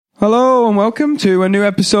Hello and welcome to a new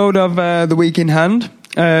episode of The Week in Hand.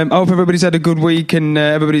 I hope everybody's had a good week and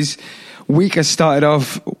everybody's week has started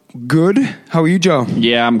off good. How are you, Joe?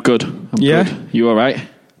 Yeah, I'm good. Good. You all right?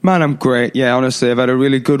 Man, I'm great. Yeah, honestly, I've had a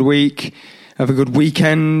really good week. Have a good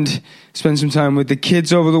weekend. Spent some time with the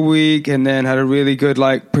kids over the week and then had a really good,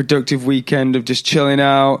 productive weekend of just chilling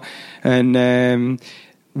out and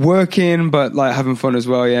working, but having fun as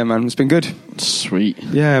well. Yeah, man, it's been good. Sweet.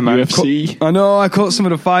 Yeah, man. UFC. I know. I caught some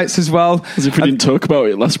of the fights as well. As if we didn't talk about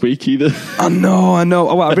it last week either. I know.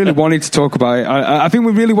 Well, I really wanted to talk about it. I think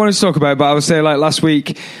we really wanted to talk about it, but I would say last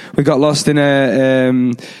week we got lost in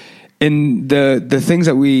the things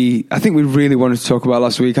that I think we really wanted to talk about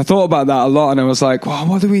last week. I thought about that a lot, and I was like, wow,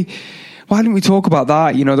 why didn't we talk about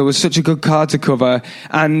that? You know, there was such a good card to cover,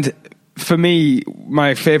 and for me,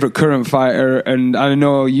 my favourite current fighter, and I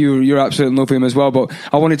know you're absolutely in love with him as well, but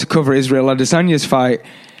I wanted to cover Israel Adesanya's fight.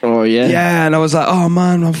 Oh, yeah? Yeah, and I was like, oh,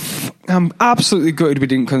 man, I'm absolutely gutted we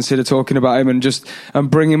didn't consider talking about him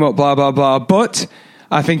and bring him up, blah, blah, blah. But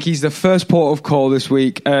I think he's the first port of call this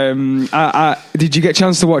week. Did you get a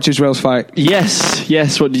chance to watch Israel's fight?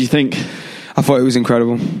 Yes. What did you think? I thought it was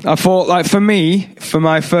incredible. I thought, for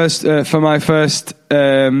my first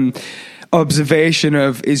observation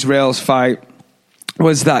of Israel's fight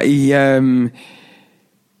was that he, I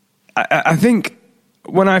think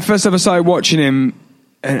when I first ever started watching him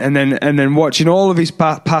and then watching all of his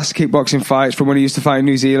past kickboxing fights from when he used to fight in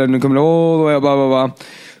New Zealand and coming all the way up, blah, blah, blah,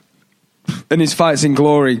 and his fights in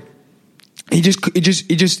Glory, he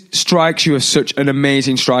just strikes you as such an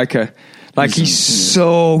amazing striker. He's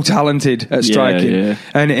so talented at striking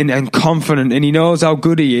and confident, and he knows how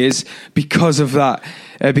good he is because of that.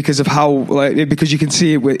 Because you can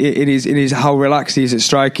see it in his how relaxed he is at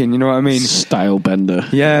striking. You know what I mean? Style bender.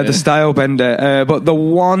 Yeah, the style bender. But the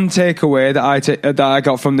one takeaway that I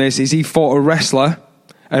got from this is he fought a wrestler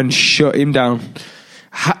and shut him down.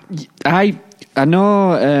 I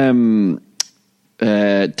know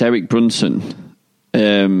Derek Brunson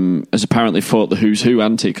has apparently fought the who's who,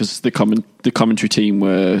 hasn't he? Because the commentary team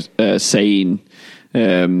were saying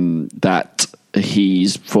that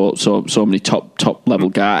he's fought so many top level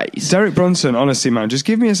guys. Derek Brunson, honestly, man, just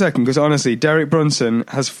give me a second, because honestly, Derek Brunson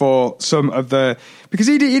has fought some of the, because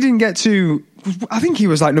he didn't get to, I think he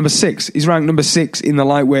was number 6. He's ranked number 6 in the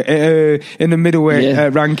lightweight, in the middleweight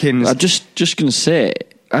rankings. I'm just gonna say,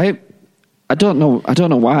 I don't know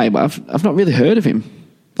why, but I've not really heard of him.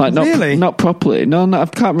 Really? Not properly. No, I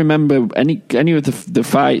can't remember any of the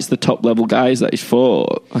fights, the top level guys that he's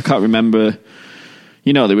fought. I can't remember.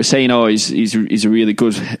 You know, they were saying, "Oh, he's a really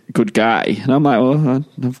good guy," and I'm like, "Well,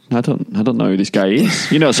 I don't know who this guy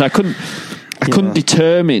is." You know, so I couldn't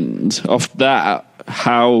determine off that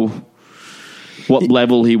what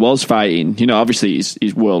level he was fighting. You know, obviously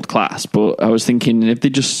he's world class, but I was thinking if they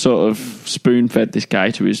just sort of spoon fed this guy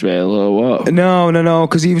to Israel or what? No,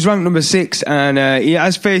 because he was ranked number 6, and he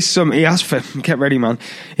has faced get ready, man.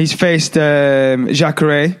 He's faced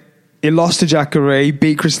Jacare. He lost to Jacare,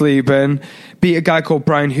 beat Chris Lieben, beat a guy called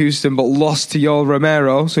Brian Houston, but lost to Yoel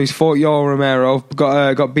Romero. So he's fought Yoel Romero,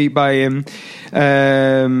 got beat by him.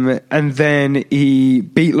 And then he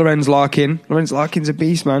beat Lorenz Larkin. Lorenz Larkin's a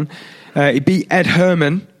beast, man. He beat Ed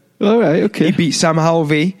Herman. All right, okay. He beat Sam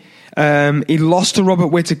Halvey. He lost to Robert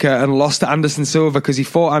Whittaker and lost to Anderson Silva, because he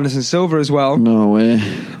fought Anderson Silva as well. No way.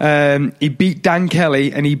 He beat Dan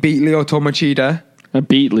Kelly and he beat Leo Tomachida. I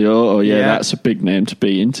beat Leo. Oh yeah, that's a big name to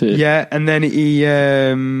be into. Yeah, and then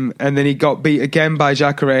he got beat again by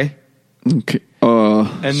Jacare. Okay.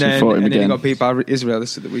 Oh, and then he got beat by Israel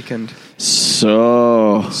this at the weekend.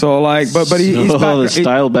 But he's back. The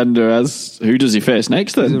style bender has. Who does he face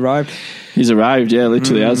next then? He's arrived. Yeah,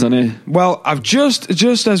 literally has, hasn't he? Well, I've just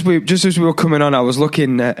as we were coming on, I was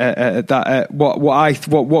looking at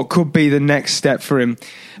what could be the next step for him,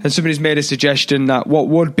 and somebody's made a suggestion that what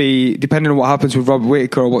would be, depending on what happens with Robert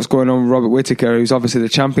Whittaker or what's going on with Robert Whittaker, who's obviously the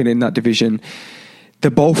champion in that division, they're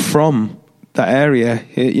both from that area.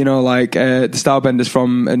 You know, the Stylebenders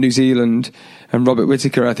from New Zealand, and Robert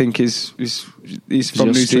Whittaker, I think, he's from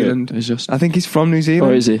New Zealand. I think he's from New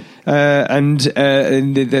Zealand. Oh, is he? And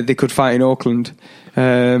they could fight in Auckland.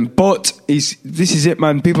 But this is it,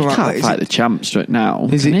 man. People can't fight the champs right now.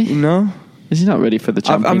 Is he? No. Is he not ready for the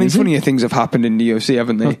champion? I mean, funnier things have happened in the UFC,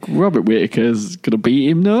 haven't they? Robert Whittaker's going to beat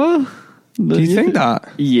him, no? Do you think that?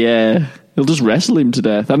 Yeah. He'll just wrestle him to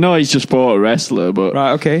death. I know he's just fought a wrestler, but...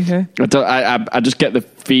 Right, okay, yeah. I just get the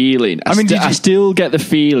feeling... I still get the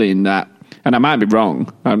feeling that... And I might be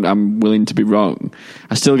wrong. I'm willing to be wrong.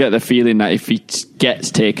 I still get the feeling that if he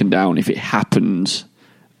gets taken down, if it happens,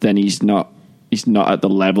 then he's not at the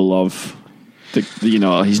level of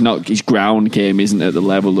his ground game isn't at the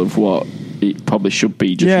level of what it probably should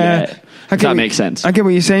be just yet. That makes sense. I get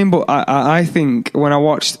what you're saying, but I think when I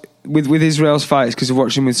watched with Israel's fights, because I've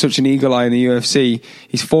watched him with such an eagle eye in the UFC,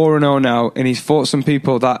 he's 4-0 now, and he's fought some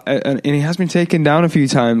people that, and he has been taken down a few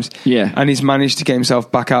times. Yeah. And he's managed to get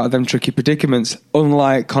himself back out of them tricky predicaments,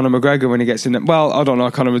 unlike Conor McGregor when he gets in them. Well, I don't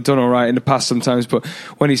know, Conor has done all right in the past sometimes, but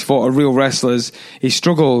when he's fought a real wrestlers, he's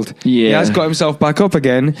struggled. Yeah. He has got himself back up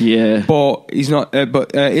again. Yeah. But he's not.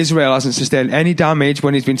 Israel hasn't sustained any damage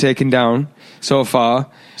when he's been taken down so far.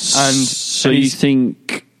 And so you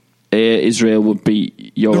think Israel would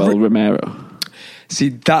beat Yoel Romero? See,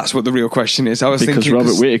 that's what the real question is. I was because thinking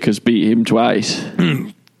Robert Whittaker's beat him twice.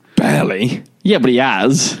 Barely. Yeah, but he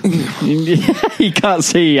has. You can't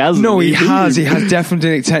say he hasn't. No, he has. He has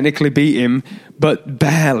definitely technically beat him, but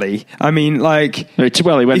barely. I mean, like,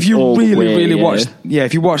 well, he went if you all really, the way, really watched,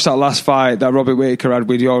 if you watched that last fight that Robert Whittaker had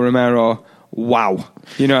with Yoel Romero, wow.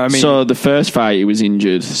 You know what I mean? So the first fight he was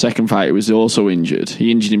injured. The second fight he was also injured.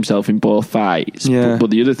 He injured himself in both fights. Yeah. But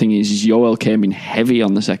the other thing is Yoel came in heavy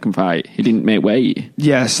on the second fight. He didn't make weight.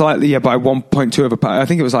 Yeah, slightly. Yeah, by 1.2 of a pound. I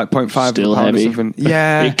think it was like 0.5 Still of a pound heavy. or something.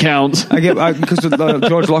 Yeah, it counts. I get because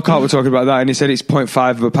George Lockhart were talking about that, and he said it's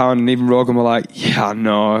 0.5 of a pound, and even Rogan were like, "Yeah,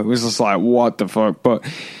 no." It was just like, what the fuck? But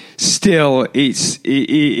still,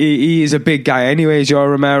 he is a big guy, anyways. Yoel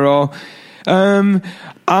Romero.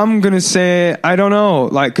 I'm going to say, I don't know,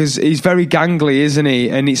 like, because he's very gangly, isn't he?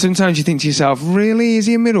 And sometimes you think to yourself, really? Is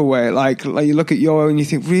he a middleweight? Like you look at Yoel and you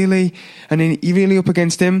think, really? And then you're really up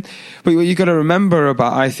against him? But what you got to remember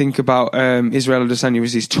about Israel Adesanya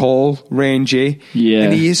is he's tall, rangy,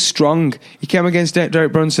 and he is strong. He came against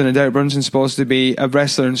Derek Brunson, and Derek Brunson's supposed to be a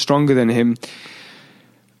wrestler and stronger than him.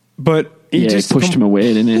 But he just pushed him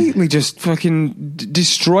away, didn't he? Completely just fucking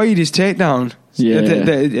destroyed his takedown. Yeah.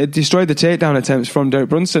 Destroyed the takedown attempts from Derek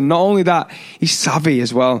Brunson. Not only that, he's savvy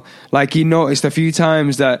as well. Like, he noticed a few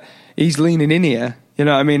times that he's leaning in here. You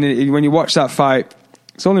know what I mean? When you watch that fight,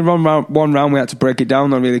 it's only one round we had to break it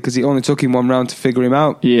down, though, really, because it only took him one round to figure him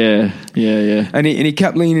out. Yeah. And he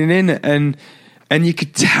kept leaning in, and you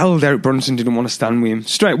could tell Derek Brunson didn't want to stand with him.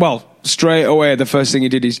 Straight away, the first thing he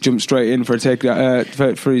did is jump straight in for a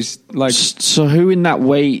takedown for his, like... So who in that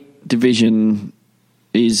weight division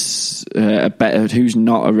is who's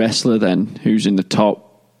not a wrestler then? Who's in the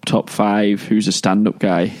top five? Who's a stand-up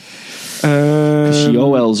guy? Because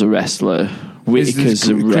Yoel's a wrestler. Whittaker's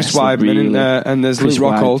a wrestler. Chris Weidman, really. And there's Luke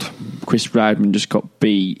Rockhold. Chris Weidman just got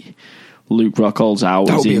beat. Luke Rockhold's out.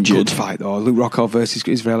 That would be injured. A good fight, though. Luke Rockhold versus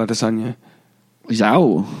Israel Adesanya. He's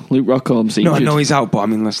out. Luke Rockhold's injured. No, I know he's out, but I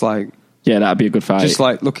mean, let's like... Yeah, that'd be a good fight. Just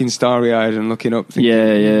like looking starry-eyed and looking up.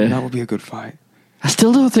 Thinking, that would be a good fight. I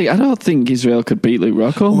don't think Israel could beat Luke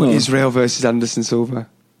Rockhold. Or Israel versus Anderson Silva.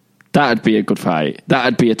 That'd be a good fight.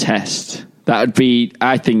 That'd be a test. That'd be,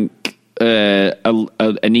 I think,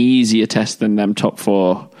 an easier test than them top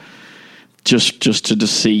four. Just to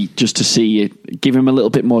see it, give him a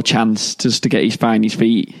little bit more chance just to get his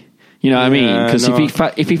feet. You know what I mean? Because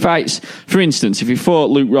if he fights, for instance, if he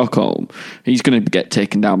fought Luke Rockhold, he's going to get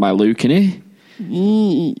taken down by Luke, isn't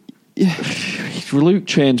he? Luke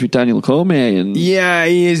trains with Daniel Cormier, and he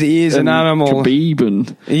is an animal. Khabib,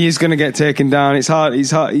 and he is going to get taken down. It's hard. He's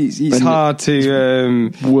hard to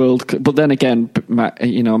But then again, Mike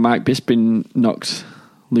Bisping knocked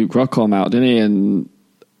Luke Rockhold out, didn't he? And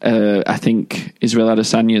I think Israel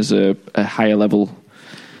Adesanya's a higher level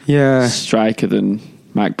striker than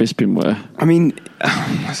Mike Bisping were. I mean,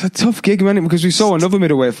 it's a tough gig, man, because we saw another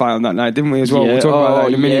middleweight fight on that night, didn't we, as well? We'll talk about that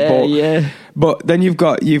in a minute. But then you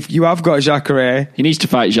have got Jacare. He needs to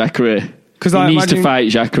fight Jacare. He needs to fight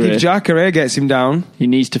Jacare. If Jacare gets him down, he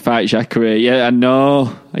needs to fight Jacare. Yeah, I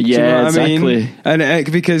know. Yeah, exactly. I mean?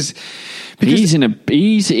 And because he's in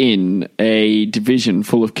a division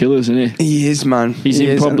full of killers, isn't he? He is, man. He's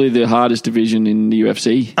in probably the hardest division in the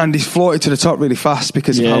UFC. And he's floated to the top really fast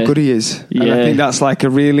because of how good he is. Yeah. And I think that's like a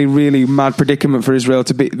really, really mad predicament for Israel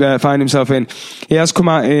to find himself in. He has come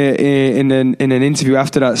out in an interview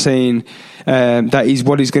after that saying that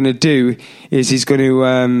what he's going to do is he's going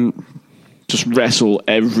to... just wrestle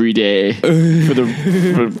every day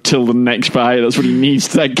till the next fight. That's what he needs.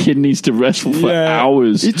 That kid needs to wrestle for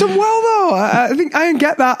hours. He's done well, though. I think I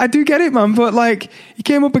get that. I do get it, man. But like, he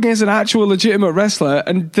came up against an actual legitimate wrestler,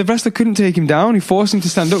 and the wrestler couldn't take him down. He forced him to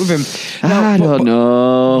stand up with him. I don't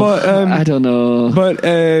know. But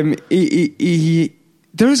there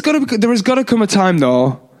has got to come a time,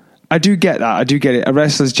 though. I do get that. I do get it. A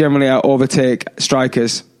wrestlers generally overtake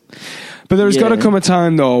strikers. But there's got to come a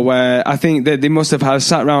time though where I think that they must have had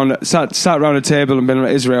sat around a table and been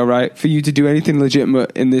like, Israel, right? For you to do anything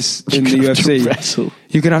legitimate in the UFC,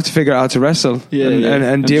 you're gonna have to figure out how to wrestle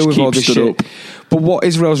and deal with all this shit. But what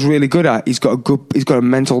Israel's really good at, he's got a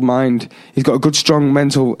mental mind. He's got a good, strong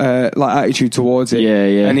mental attitude towards it.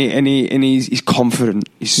 And he's confident.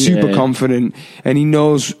 He's super confident, and he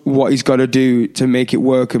knows what he's got to do to make it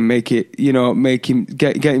work and make him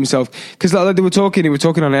get himself. Because like they were talking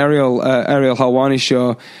on Ariel Helwani's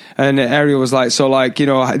show, and Ariel was like,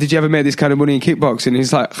 did you ever make this kind of money in kickboxing? And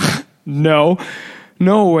he's like, no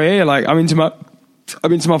way. Like I'm into my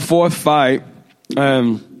fourth fight.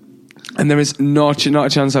 And there is not a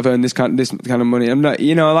chance I've earned this kind of money. I'm not,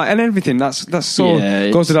 and everything. That's so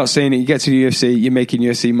goes without saying. It. You get to the UFC, you're making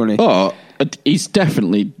UFC money. Oh, he's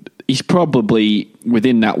probably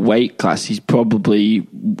within that weight class. He's probably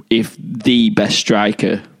if the best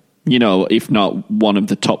striker. If not one of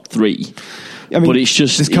the top three. I mean, but it's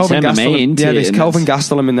just it's MMA. There's Kelvin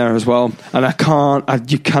Gastelum in there as well,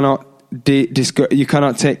 and you cannot. You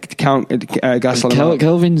cannot count Gastelum.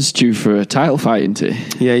 Kelvin's due for a title fight, isn't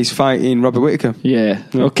he? Yeah, he's fighting Robert Whittaker. Yeah.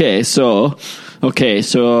 Okay, so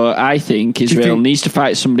I think Israel needs to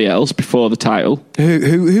fight somebody else before the title.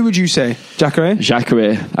 Who would you say? Jacare?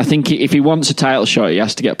 I think if he wants a title shot, he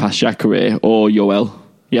has to get past Jacare or Yoel.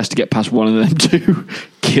 He has to get past one of them two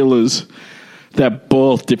killers. They're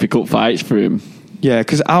both difficult fights for him. Yeah,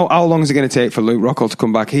 because how long is it going to take for Luke Rockhold to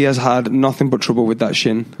come back? He has had nothing but trouble with that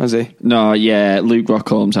shin, has he? No, yeah, Luke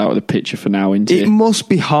Rockhold's out of the picture for now, isn't he? It must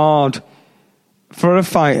be hard for a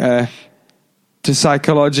fighter to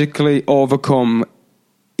psychologically overcome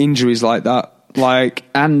injuries like that.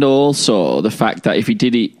 And also the fact that if he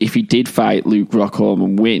did fight Luke Rockhold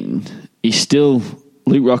and win,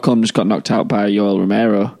 Luke Rockhold just got knocked out by Yoel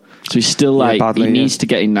Romero. So he's still badly, he needs to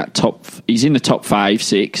get in that top. He's in the top 5,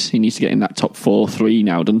 6. He needs to get in that top 4, 3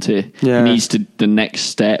 now, doesn't he? Yeah. He needs the next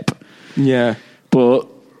step. Yeah. But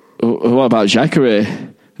what about Jacare?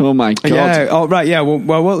 Oh my God! Yeah. Oh right. Yeah.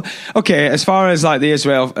 Well. Okay. As far as like the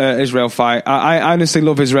Israel fight, I honestly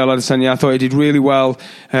love Israel Adesanya. I thought he did really well.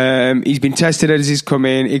 He's been tested as he's come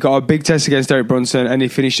in. He got a big test against Derek Brunson, and he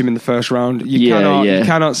finished him in the first round. You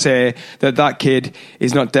cannot say that kid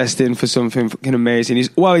is not destined for something fucking amazing. He's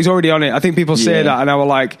already on it. I think people say that, and I was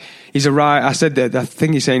like, he's arrived. I said that. I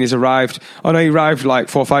think he's saying he's arrived. Oh no, he arrived like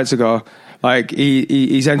 4 fights ago. Like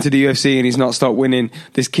he's entered the UFC and he's not stopped winning.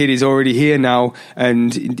 This kid is already here now,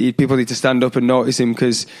 and people need to stand up and notice him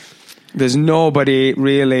because there's nobody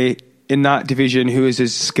really in that division who is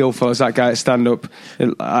as skillful as that guy at stand up.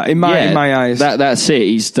 In my eyes, that's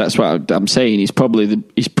it. That's what I'm saying. He's probably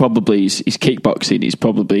kickboxing. He's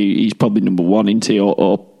probably number 1, isn't he,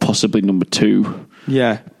 or possibly number 2.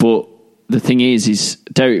 Yeah, but. The thing is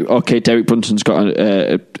Derek Brunson's got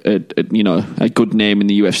a good name in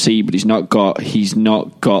the UFC, but he's not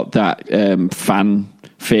got that fan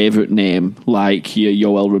favourite name like your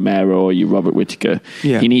Yoel Romero or your Robert Whittaker.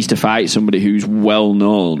 Yeah. He needs to fight somebody who's well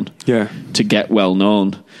known to get well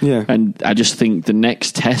known. Yeah. And I just think the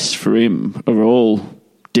next tests for him are all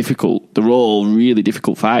difficult. They're all really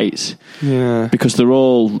difficult fights. Yeah. Because they're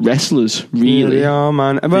all wrestlers, really. They are,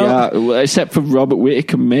 man. Well, except for Robert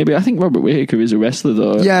Whittaker, maybe. I think Robert Whittaker is a wrestler,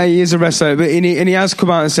 though. Yeah, he is a wrestler. But he has come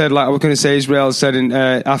out and said, like I was going to say, Israel said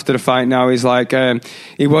after the fight now, he's like, he's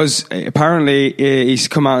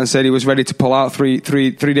come out and said he was ready to pull out three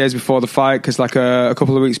days before the fight because like a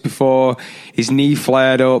couple of weeks before, his knee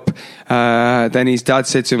flared up. Then his dad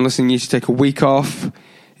said to him, listen, you should take a week off.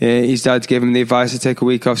 His dad gave him the advice to take a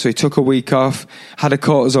week off, so he took a week off, had a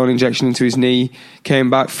cortisone injection into his knee, came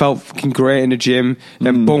back, felt fucking great in the gym,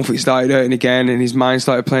 then boom, it started hurting again, and his mind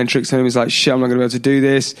started playing tricks on him. He's like, shit, I'm not going to be able to do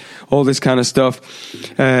this, all this kind of stuff.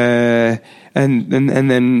 And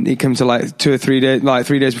then he came to like 2 or 3 days, like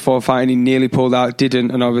 3 days before fighting, he nearly pulled out,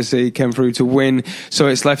 didn't, and obviously he came through to win. So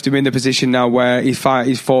it's left him in the position now where he's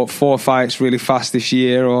fought 4 fights really fast this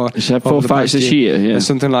year, or he's had 4 fights this year, yeah, or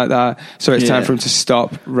something like that. So it's time for him to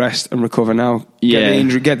stop, rest, and recover now.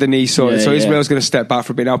 Get the knee sorted. So Israel's going to step back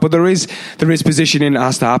for a bit now, but there is positioning that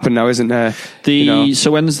has to happen now, isn't there?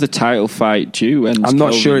 So when's the title fight due? I'm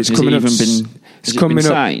not sure. It's coming up. It's coming up.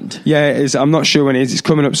 Signed? Yeah, it is. I'm not sure when it is. It's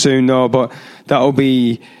coming up soon though, but that'll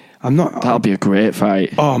be a great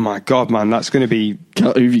fight. Oh my God, man, that's going to be.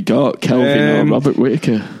 Who've you got, Kelvin or Robert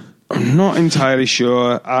Whittaker? I'm not entirely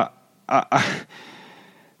sure.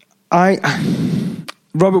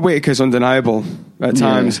 Robert Whittaker's undeniable at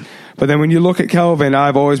times, but then when you look at Kelvin,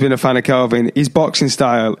 I've always been a fan of Kelvin. His boxing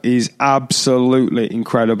style is absolutely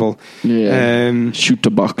incredible. Yeah, shoot the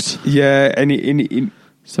box. Yeah, and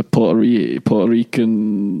It's a Puerto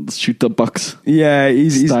Rican shooter box. Yeah,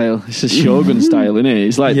 he's style. It's a Shogun style, isn't it?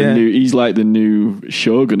 He's like the new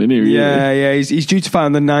Shogun, isn't he? Really? Yeah. He's due to fight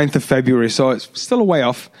on the 9th of February, so it's still a way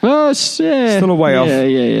off. Oh, still a way off.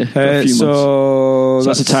 Yeah. Got a few months. So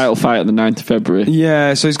that's a title fight on the 9th of February.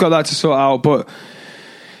 Yeah, so he's got that to sort out, but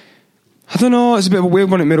I don't know. It's a bit of a weird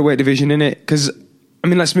one at middleweight division, isn't it? Because I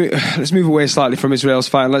mean, let's move away slightly from Israel's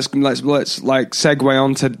fight. Let's like segue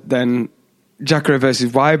on to then Jacare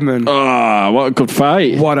versus Weidman. Oh, what a good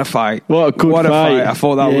fight. What a fight. What a good fight. I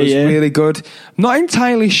thought that was really good. I'm not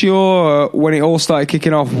entirely sure when it all started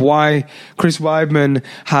kicking off why Chris Weidman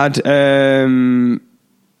had,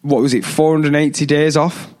 480 days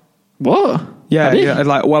off? What? Yeah,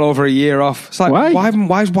 like well over a year off. It's like, why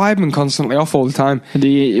is Weidman constantly off all the time?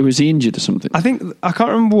 Was he injured or something? I can't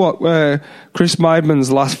remember what Chris Weidman's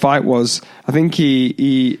last fight was. I think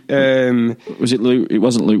he was it Luke? It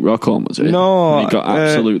wasn't Luke Rockholm, was it? No, and he got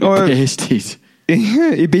absolutely pasted.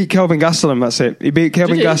 He beat Kelvin Gastelum. That's it. He beat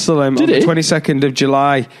Kelvin Gastelum on the 22nd of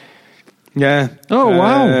July. Yeah. Oh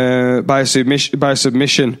wow! By a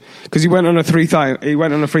submission, because he went on a three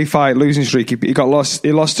fight losing streak. He lost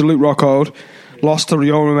to Luke Rockhold, lost to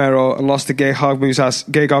Rio Romero, and lost to Gegard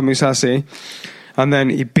Mousasi, and then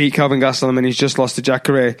he beat Kelvin Gastelum, and he's just lost to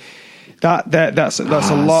Jacare. That's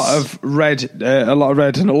a lot of red, and a lot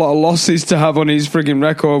of losses to have on his frigging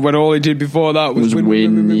record when all he did before that was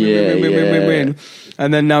win.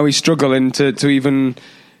 And then now he's struggling to even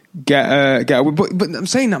get but I'm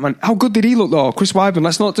saying that, man. How good did he look though, Chris Weidman?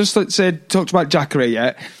 Let's not just talk about Jacare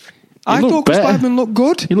yet. I thought Chris Weidman looked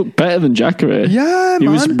good. He looked better than Jacare. Yeah, man. He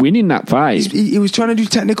was winning that fight. He was trying to do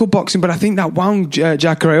technical boxing, but I think that wound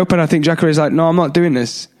Jacare up, and I think Jacare's like, no, I'm not doing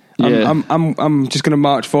this. I'm just going to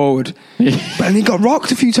march forward. And he got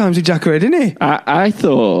rocked a few times with Jacare, didn't he? I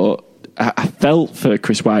thought I felt for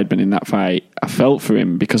Chris Weidman in that fight. I felt for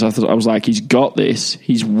him because I was like, he's got this.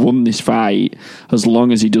 He's won this fight as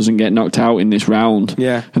long as he doesn't get knocked out in this round.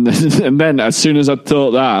 Yeah. And then as soon as I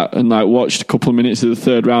thought that and like watched a couple of minutes of the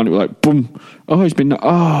third round, it was like, boom. Oh, he's been.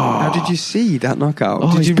 How did you see that knockout?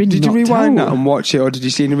 Oh, did you rewind that and watch it, or did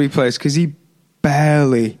you see any replays? Because he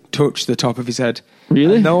barely touched the top of his head.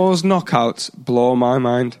 Really? And those knockouts blow my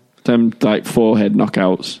mind. Them like forehead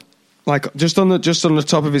knockouts. Like just on the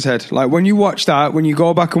top of his head. Like when you watch that, when you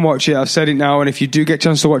go back and watch it, I've said it now, and if you do get a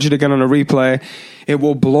chance to watch it again on a replay, it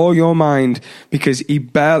will blow your mind because he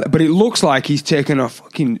barely. But it looks like he's taken a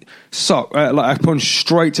fucking like a punch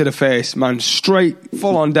straight to the face, man, straight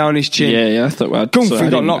full on down his chin. Yeah. I thought he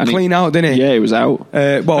got knocked clean out, didn't he? Yeah, he was out.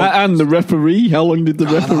 And the referee. How long did the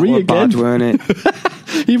referee again? Bad, weren't it?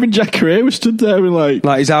 Even Jacare was stood there and like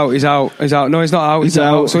he's out. No, he's not out. He's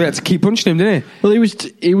out. So he had to keep punching him, didn't he? Well,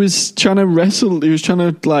 he was trying to wrestle. He was trying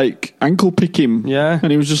to like ankle pick him. Yeah.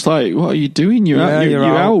 And he was just like, "What are you doing? You're out.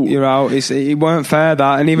 You're out." It weren't fair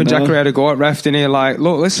that. And even Jacare had to go at ref, didn't he? Like,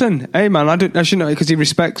 look, listen, hey man, I shouldn't know, because he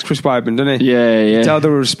respects Chris Weidman, doesn't he? Yeah. You tell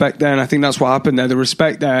the respect there, and I think that's what happened there. The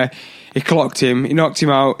respect there. He clocked him. He knocked him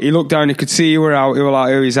out. He looked down. He could see he were out. He was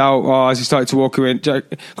like, "Oh, he's out." Oh, as he started to walk away,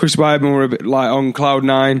 Chris Weidman were a bit like on cloud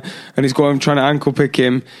nine, and he's going trying to ankle pick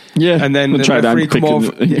him. Yeah, and then the referee come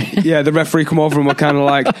over. The referee come over and we're kind of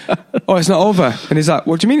like, "Oh, it's not over." And he's like,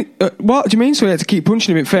 "What do you mean? What do you mean?" So he had to keep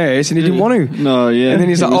punching him in the face, and he didn't want to. No, yeah. And then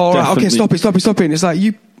he's like, "Oh, right, okay, stop it." And it's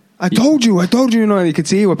like, I told you, you know, you could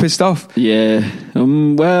see you were pissed off. Yeah.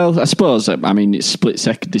 Well, I suppose, it's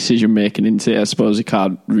split-second decision-making, isn't it? I suppose you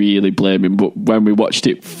can't really blame him, but when we watched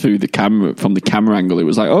it through the camera, from the camera angle, it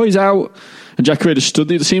was like, oh, he's out. And Jacare just stood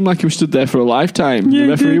there. It seemed like he was stood there for a lifetime. Yeah, the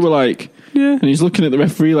referee were like, yeah. And he's looking at the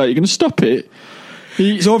referee like, you're going to stop it?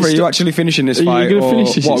 It's over. Are you actually finishing this fight? Are you going to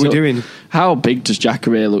finish this? What are we doing? How big does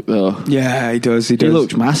Jacare look, though? Yeah, he does. He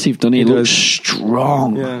looks massive, doesn't he? He looks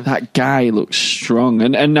strong. Yeah. That guy looks strong.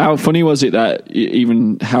 And how funny was it that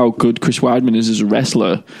even how good Chris Weidman is as a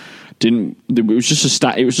wrestler, it was just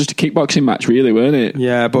a kickboxing match, really, weren't it?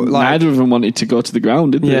 Yeah, but neither of them wanted to go to the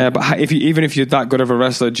ground, did they? Yeah, but even if you're that good of a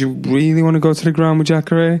wrestler, do you really want to go to the ground with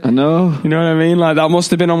Jacare? I know. You know what I mean? Like, that must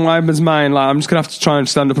have been on Weidman's mind. Like, I'm just gonna have to try and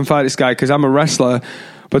stand up and fight this guy because I'm a wrestler.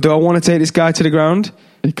 But do I want to take this guy to the ground?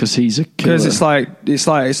 Because he's a killer. Because it's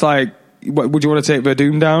like, what, would you want to take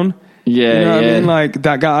Verdum down? Yeah, you know what I mean? Like,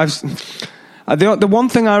 that guy. The one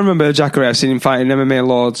thing I remember Jacare, I've seen him fighting MMA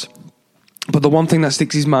Lords. But the one thing that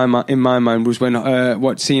sticks in my mind was when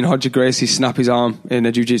seeing Hodger Gracie snap his arm in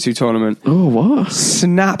a jiu-jitsu tournament. Oh, what?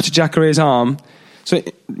 Snapped Jacare's arm. So,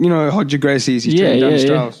 you know, Hodger Gracie's, he's training down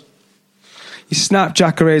Strauss. He snapped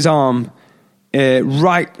Jacare's arm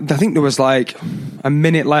right, I think there was like a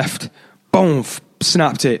minute left. Boom,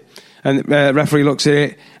 snapped it. And the referee looks at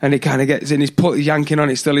it, and he kind of gets in. He's yanking on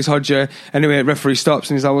it. Still, he's Hodger. Anyway, referee stops,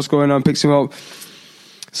 and he's like, "What's going on?" Picks him up.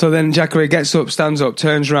 So then Jacare gets up, stands up,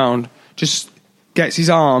 turns round, just gets his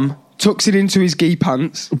arm, tucks it into his gi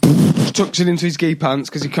pants,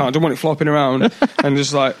 because he don't want it flopping around, and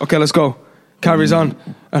just like, "Okay, let's go." Carries on,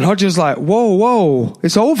 and Hodger's like, "Whoa,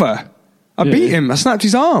 it's over. I beat him. I snapped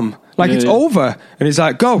his arm. Like, it's over." And he's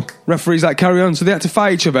like, "Go." Referee's like, "Carry on." So they had to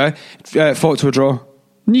fight each other, fought to a draw.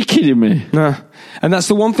 Are you kidding me? Nah. And that's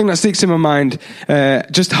the one thing that sticks in my mind.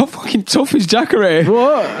 Just how fucking tough is Jacare?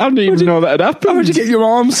 What? I didn't even know that had happened. How would you get your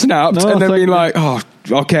arm snapped and then being like, "Oh,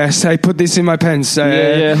 okay, say, put this in my pants."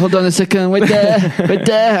 Hold on a second. Wait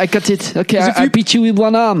there. I got it. Okay, I beat you with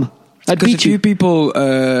one arm. I beat you. A few people...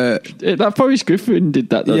 that Forrest Griffin did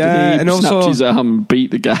that, though. Yeah, and also... snapped his arm and beat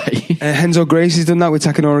the guy. Henzo Gracie's done that with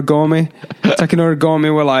Takanori Gomi. Takanori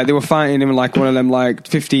Gomi were like... They were fighting him in like one of them like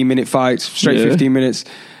 15-minute fights, straight 15 minutes.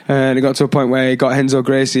 And it got to a point where he got Henzo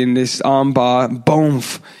Gracie in this arm bar. Boom!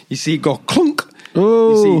 You see it go clunk.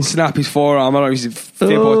 You see it snap his forearm. I don't know if it's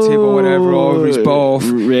fib or tib or whatever, or it's both.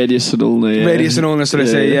 Radius and ulnar. Radius and ulnar, so they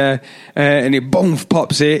say, yeah. And it boom,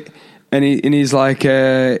 pops it. And he's like,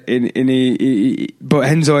 but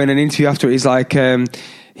Henzo in an interview after it, he's like,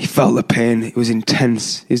 he felt the pain. It was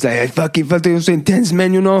intense. He's like, I fucking felt it was so intense,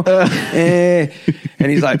 man, you know. And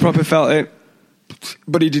he's like, proper felt it.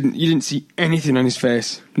 But you didn't see anything on his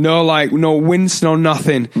face. No wince, no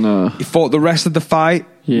nothing. No. He fought the rest of the fight.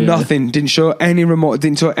 Yeah. Nothing. Didn't show any remorse.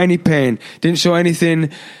 Didn't show any pain. Didn't show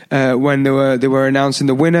anything when they were announcing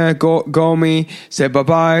the winner. Gomi said bye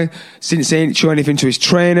bye. Didn't show anything to his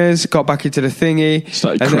trainers. Got back into the thingy.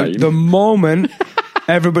 Started crying. The moment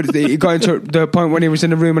everybody, he got into the point when he was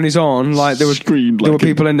in the room on his own. Like there were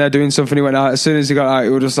people in there doing something. He went out. As soon as he got out, he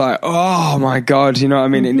was just like, "Oh my god," you know what I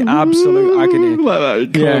mean? In absolute agony. Like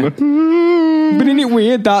that. Yeah. But isn't it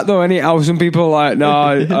weird that though? How some people are like, "No,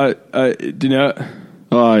 I do you know."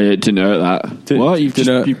 Oh, yeah, didn't know that. What? You've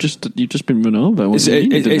just been run over.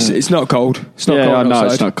 It's not cold. It's not cold. No,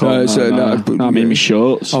 it's not cold. No, I'm in my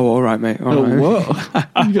shorts. Oh, all right, mate. All right.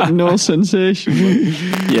 What? You got no sensation.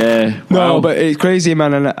 Yeah. No, wow. but it's crazy,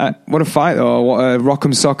 man. And what a fight, though. What a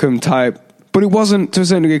rock'em sock'em type. But it wasn't to a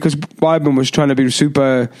certain degree because Weidman was trying to be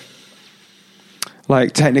super,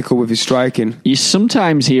 like, technical with his striking. You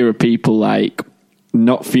sometimes hear of people like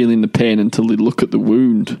not feeling the pain until they look at the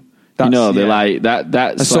wound. They're like that.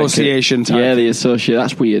 That's association like type. Yeah, the association.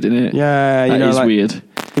 That's weird, isn't it? Yeah, that is weird.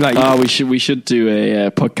 We should do a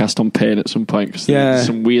podcast on pain at some point because there's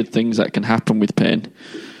some weird things that can happen with pain.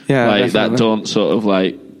 Yeah, like that don't sort of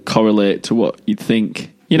like correlate to what you'd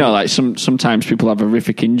think. Like sometimes people have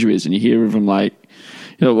horrific injuries and you hear of them like,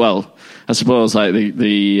 well, I suppose like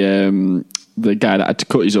the guy that had to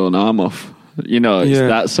cut his own arm off. It's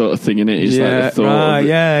that sort of thing, innit? It's like the thought.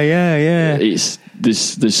 Yeah. It's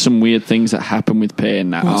there's some weird things that happen with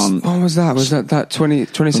pain that aren't. What was that? Was that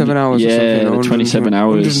 27 hours? Yeah, or something? The 27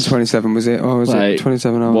 hours. 127 was it? Or was it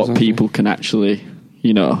 27 hours? What people can actually,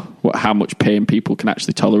 how much pain people can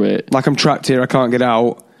actually tolerate. Like I'm trapped here, I can't get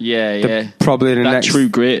out. Yeah. Probably the next true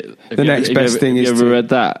grit. The next best thing is. Have you ever read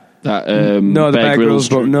that? No, the Bear Grylls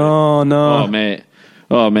book. No.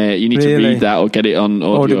 Oh mate, you need to read that or get it on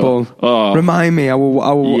audio. Oh, remind me. I'll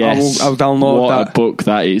download what that. What a book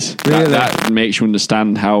that is. Really? That makes you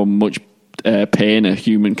understand how much pain a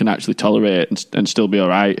human can actually tolerate and still be all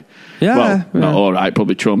right. Yeah, well, not all right.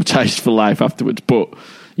 Probably traumatized for life afterwards, but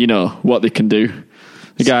what they can do.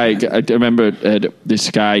 The guy, I remember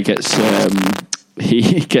this guy gets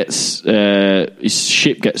his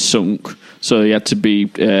ship gets sunk. So he had to be,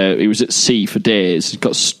 he was at sea for days,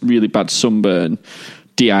 got really bad sunburn,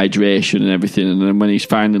 dehydration and everything. And then when he's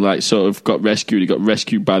finally got rescued, he got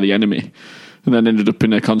rescued by the enemy. And then ended up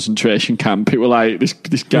in a concentration camp. It was like,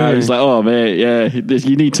 this guy was like, oh mate,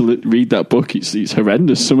 you need to read that book. It's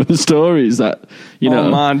horrendous. Some of the stories that,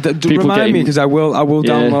 Oh man, remind me because I will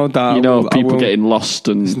download that. People getting lost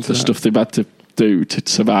and the stuff they've had to do to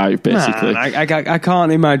survive, basically. I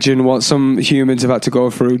can't imagine what some humans have had to go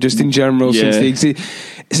through just in general since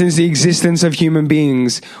the existence of human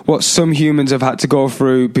beings, what some humans have had to go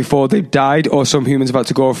through before they've died, or some humans have had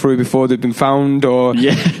to go through before they've been found, or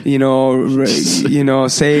saved,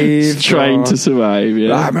 trying to survive.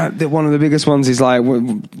 One of the biggest ones is like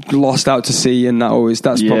lost out to sea, and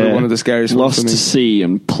that's probably one of the scariest ones for me. Lost to sea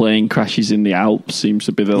and plane crashes in the Alps seems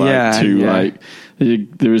to be the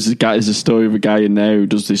there's a story of a guy in there who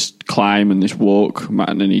does this climb and this walk,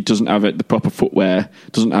 and he doesn't have the proper footwear,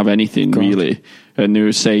 doesn't have anything really. And they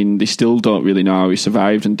were saying they still don't really know how he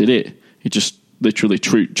survived and did it. He just literally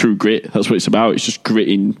true grit. That's what it's about. It's just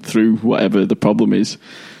gritting through whatever the problem is.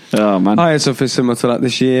 Oh man, I had something similar to that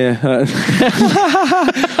this year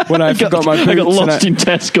when I forgot my boots. I got lost in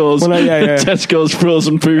Tesco's. Tesco's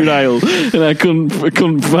frozen food aisle, and I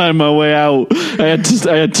couldn't find my way out. I had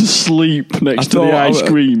to sleep next to the ice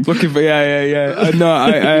cream. Looking for when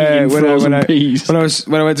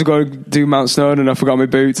I went to go do Mount Snowdon, I forgot my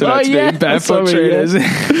boots and I had to be in barefoot trainers.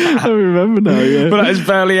 I remember now. Yeah, but it's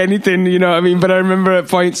barely anything, you know what I mean? But I remember at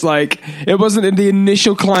points like it wasn't in the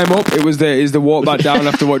initial climb up; it was the walk back down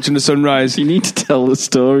after watching the sunrise. You need to tell the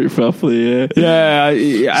story properly.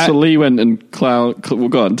 Yeah. So Lee went and we'll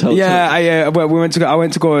go on and tell. Yeah, I went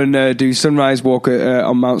to go and do sunrise walk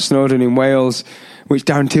on Mount Snowdon in Wales, which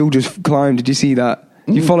Darren Till just climbed. Did you see that?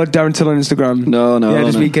 You followed Darren Till on Instagram? No. Yeah,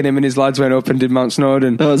 this weekend him and his lads went up and did Mount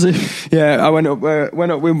Snowdon. Oh, was it? Yeah, I went up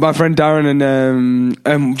with my friend Darren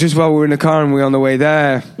and just while we were in the car and we were on the way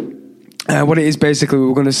there, what it is basically, we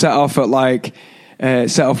were going to set off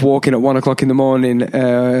walking at 1 o'clock in the morning,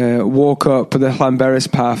 walk up the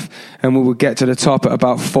Llanberis path, and we would get to the top at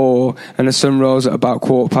about 4, and the sun rose at about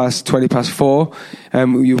 20 past 4,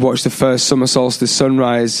 and you watch the first summer solstice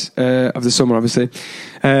sunrise of the summer, obviously.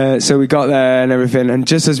 So we got there and everything, and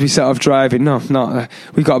just as we set off driving,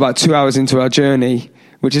 we got about 2 hours into our journey,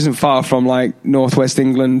 which isn't far from like northwest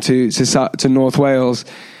England to North Wales.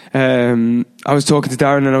 I was talking to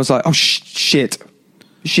Darren and I was like, oh shit,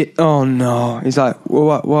 oh no. He's like,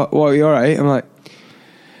 well, what, are you alright? I'm like,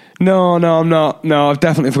 no, I'm not. No, I've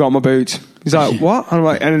definitely forgot my boots. He's like, what? I'm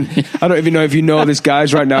like, and I don't even know if you know this,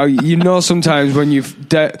 guys, right now. You know sometimes when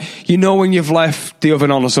when you've left the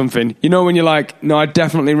oven on or something. You know when you're like, no, I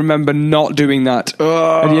definitely remember not doing that.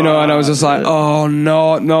 And I was just like, oh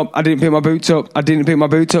no, I didn't pick my boots up.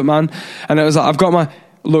 Man. And it was like, I've got my...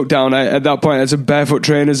 Look down at that point, there's a barefoot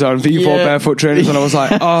trainers on, V4 barefoot trainers, and I was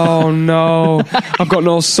like, oh no, I've got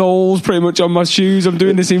no soles pretty much on my shoes, I'm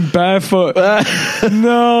doing this in barefoot.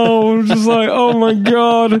 No, I'm just like, oh my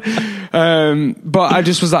God. But I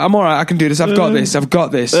just was like, I'm alright, I can do this, I've got this.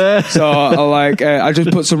 So I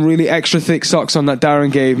just put some really extra thick socks on that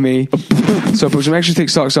Darren gave me. So I put some extra thick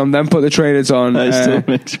socks on, then put the trainers on. That still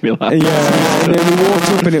makes me laugh. Yeah, and then we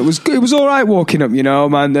walked up and it was alright walking up,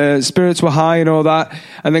 man, the spirits were high and all that.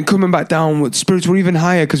 And then coming back down, spirits were even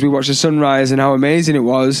higher because we watched the sunrise and how amazing it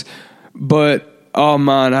was. But, oh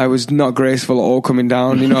man, I was not graceful at all coming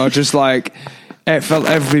down, just like... It felt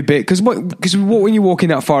every bit because when you're walking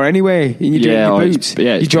that far anyway, and you're doing your boots,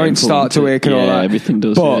 your joints start to ache and all that. Everything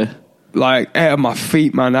does. But like out of my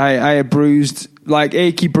feet, man, I had bruised, like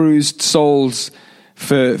achy, bruised soles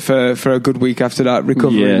for a good week after that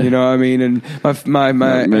recovering. You know what I mean? And my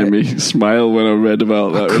that made me smile when I read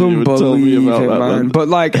about that. I couldn't believe it, man. But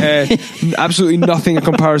like absolutely nothing in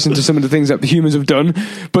comparison to some of the things that humans have done.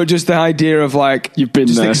 But just the idea of like you've been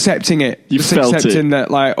just there. Accepting it, You've felt accepting that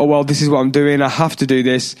like, oh well, this is what I'm doing. I have to do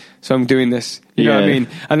this, so I'm doing this. You know what I mean?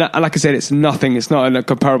 And like I said, it's nothing. It's not a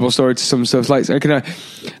comparable story to some stuff. Like some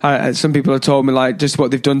people have told me like just what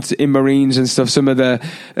they've done in Marines and stuff. Some of the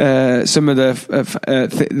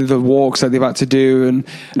walks that they've had to do and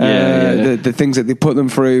the things that they put them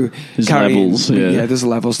through. There's levels. There's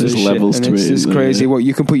levels to this shit. Levels and to it's crazy what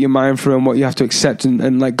you can put your mind through and what you have to accept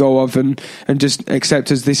and let go of and just accept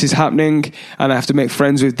as this is happening and I have to make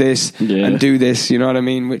friends with this and do this. You know what I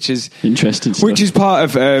mean? Which is interesting stuff. Which is part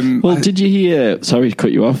of. Well, did you hear? Sorry to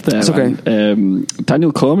cut you off there. It's okay.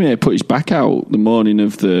 Daniel Cormier put his back out the morning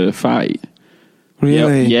of the fight.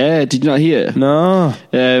 Really? Yeah. Did you not hear? No.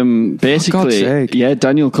 Basically,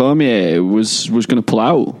 Daniel Cormier was going to pull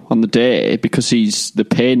out on the day because he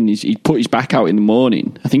put his back out in the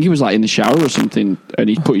morning. I think he was like in the shower or something, and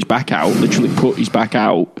he put his back out. Literally put his back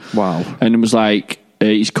out. Wow. And it was like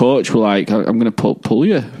his coach were like, "I'm going to pull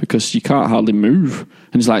you because you can't hardly move."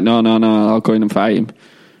 And he's like, "No, I'll go in and fight him."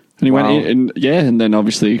 And he went in, and then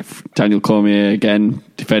obviously Daniel Cormier again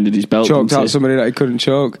defended his belt. Choked out somebody that he couldn't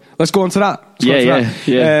choke. Let's go on to that.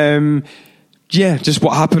 Just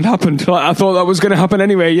what happened. Like, I thought that was going to happen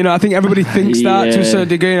anyway. I think everybody thinks that to a certain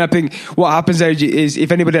degree, and I think what happens there is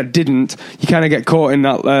if anybody that didn't, you kind of get caught in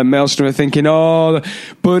that maelstrom of thinking, oh,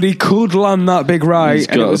 but he could land that big right. He's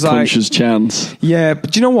got a puncher's chance. Yeah,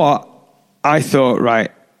 but you know what? I thought,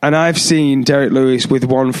 right, and I've seen Derek Lewis with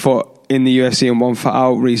 1 foot in the UFC and 1 foot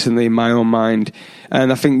out recently in my own mind,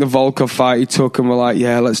 and I think the Volkov fight he took and we're like,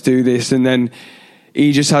 yeah, let's do this, and then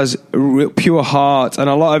he just has pure heart, and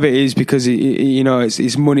a lot of it is because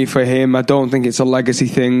it's money for him. I don't think it's a legacy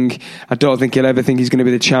thing. I don't think he'll ever think he's going to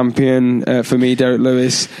be the champion. For me, Derek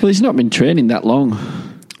Lewis. Well, he's not been training that long.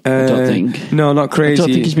 I don't think. No, not crazy. I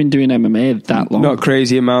don't think he's been doing MMA that long. Not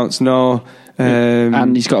crazy amounts. No.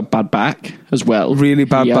 And he's got a bad back as well. Really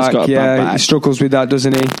bad back. Got a bad back. He struggles with that,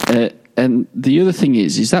 doesn't he? and the other thing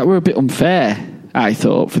is that we're a bit unfair, I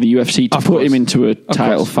thought, for the UFC to put him into a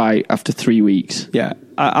title fight after 3 weeks. Yeah,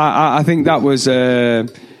 I think that was a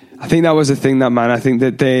thing that, man. I think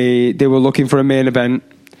that they were looking for a main event,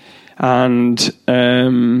 and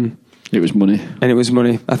it was money.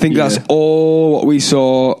 I think that's all what we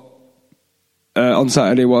saw on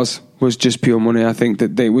Saturday was just pure money. I think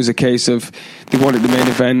that it was a case of they wanted the main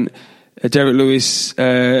event. Derek Lewis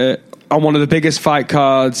on one of the biggest fight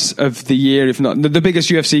cards of the year, if not the biggest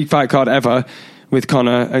UFC fight card ever, with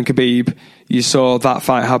Conor and Khabib. You saw that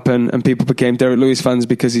fight happen, and people became Derek Lewis fans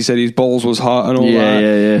because he said his balls was hot and all that.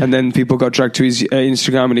 Yeah. And then people got dragged to his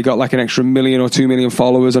Instagram, and he got like an extra 1 million or 2 million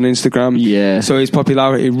followers on Instagram. Yeah. So his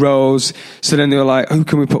popularity rose. So then they were like, "Who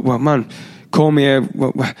can we put? Well, man, Cormier.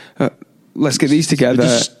 Let's get these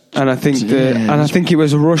together." And I think I think it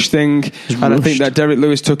was a rush thing, and I think that Derek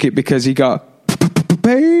Lewis took it because he got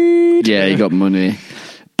paid. Yeah, he got money.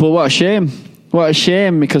 But what a shame! What a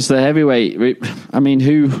shame, because the heavyweight. I mean,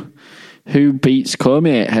 who beats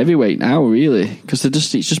Cormier at heavyweight now? Really, because it's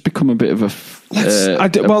just become a bit of a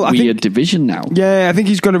weird division now. Yeah, I think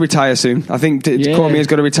he's going to retire soon. I think Cormier's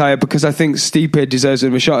going to retire because I think Stipe deserves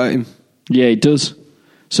a shot at him. Yeah, he does.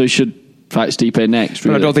 So he should fight Stipe next.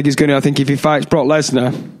 Really. But I don't think he's going to. I think if he fights Brock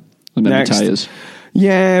Lesnar and then next, retires.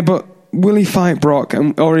 Yeah, but will he fight Brock,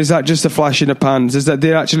 or is that just a flash in the pan? Does that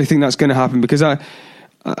they actually think that's going to happen? Because I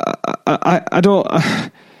don't.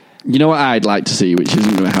 You know what I'd like to see, which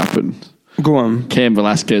isn't going to happen. Go on. Cain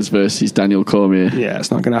Velasquez versus Daniel Cormier. Yeah,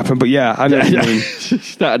 it's not going to happen. But yeah, I know what you mean.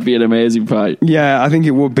 That'd be an amazing fight. Yeah, I think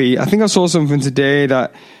it would be. I think I saw something today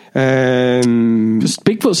that. Because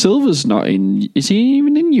Bigfoot Silver's not in. Is he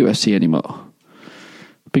even in UFC anymore?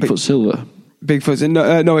 Bigfoot Silver. Bigfoot's in,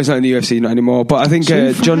 no, he's not in the UFC not anymore. But I think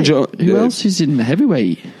John Jones. Who else is in the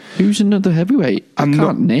heavyweight? Who's another heavyweight? I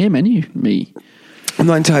can't name any. I'm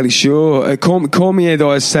not entirely sure. Cormier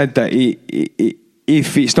though has said that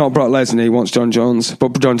if it's not Brock Lesnar, he wants John Jones.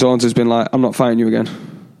 But John Jones has been like, "I'm not fighting you again,"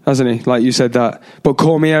 hasn't he? Like you said that. But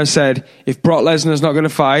Cormier has said if Brock Lesnar's not going to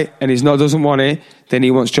fight and doesn't want it, then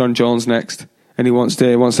he wants John Jones next, and he wants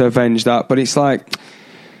to avenge that. But it's like,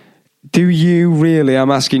 do you really?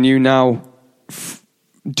 I'm asking you now.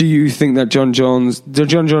 Do you think that John Jones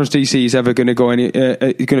DC is ever going to going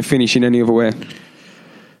to finish in any other way?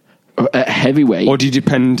 At heavyweight, or do you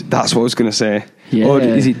depend? That's what I was going to say. Yeah. Or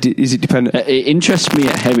is it dependent? It interests me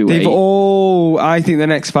at heavyweight. I think the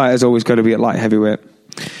next fight has always got to be at light heavyweight.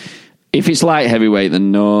 If it's light heavyweight,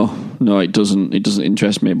 then no, it doesn't. It doesn't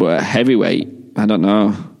interest me. But at heavyweight, I don't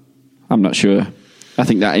know. I'm not sure. I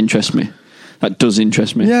think that interests me. That does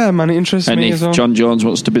interest me. Yeah, man, it interests me as well. And if John Jones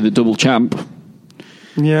wants to be the double champ,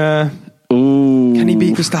 yeah. Ooh. Can he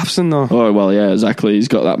beat Gustafsson though? Oh well, yeah, exactly. He's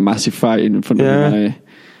got that massive fight in front of him.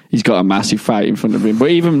 He's got a massive fight in front of him. But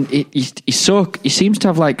even he seems to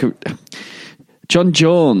have like John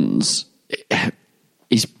Jones.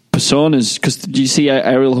 His personas, because did you see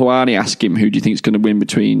Ariel Helwani ask him who do you think is going to win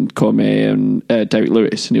between Cormier and Derek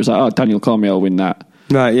Lewis, and he was like, "Oh, Daniel Cormier will win that."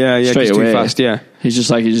 Right, yeah, straight just away. Too fast, yeah. He's just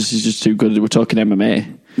like he's just too good. We're talking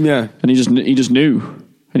MMA, yeah, and he just knew,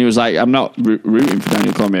 and he was like, "I'm not rooting for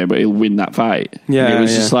Daniel Cormier, but he'll win that fight." Yeah, and it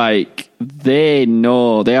was just like they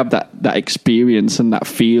know they have that experience and that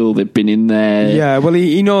feel. They've been in there. Yeah, well,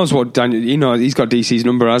 he knows what Daniel. He knows he's got DC's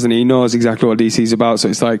number, hasn't he? He knows exactly what DC's about. So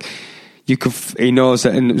it's like. He knows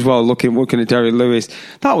that, and as well, looking at Derek Lewis,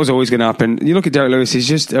 that was always going to happen. You look at Derek Lewis; he's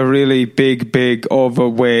just a really big,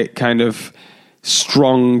 overweight, kind of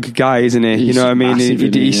strong guy, isn't he? You know what I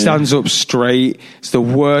mean? He stands up straight. It's the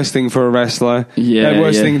worst thing for a wrestler. Yeah, the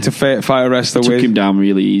worst thing to fight a wrestler with. Took him down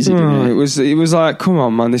really easy. Didn't it? It was like, come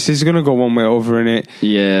on, man, this is going to go one way over in it.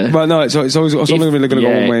 Yeah, but no, it's only really going to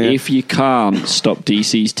go one way. If you can't stop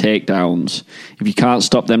DC's takedowns, if you can't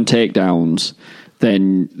stop them takedowns,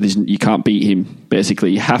 then you can't beat him,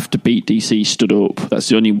 basically. You have to beat DC stood up. That's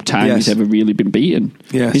the only time he's ever really been beaten.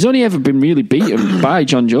 Yes. He's only ever been really beaten by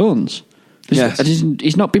John Jones.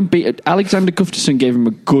 He's not been beaten. Alexander Gustafsson gave him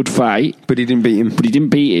a good fight. But he didn't beat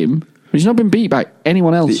him. He's not been beat by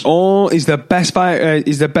anyone else. He's the best fighter.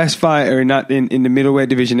 He's the best fighter in the middleweight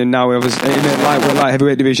division, and now in the light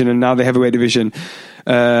heavyweight division, and now the heavyweight division.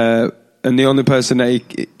 And the only person that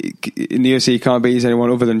in the UFC can't beat is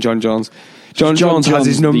anyone other than John Jones. John Jones has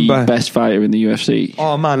his number. The best fighter in the UFC.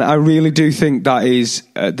 Oh man, I really do think that is.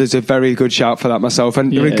 There's a very good shout for that myself.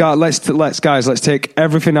 And let's take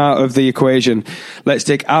everything out of the equation. Let's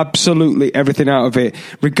take absolutely everything out of it,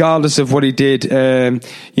 regardless of what he did.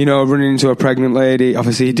 Running into a pregnant lady.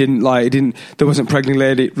 Obviously, he didn't. There wasn't pregnant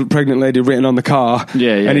lady written on the car.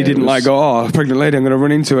 And he didn't go, oh, pregnant lady, I'm going to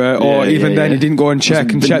run into her. Or even then, he didn't go and check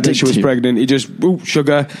that she was pregnant. He just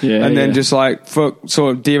sugar, and then just sort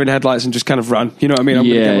of deer in headlights and just kind of ran. You know what I mean? I'm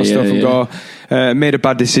going to get my stuff and go. Made a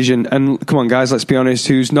bad decision. And come on, guys, let's be honest.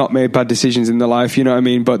 Who's not made bad decisions in their life? You know what I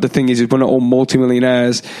mean? But the thing is we're not all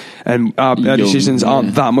multimillionaires, and our decisions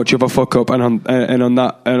aren't that much of a fuck up, and on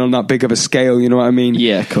that big of a scale. You know what I mean?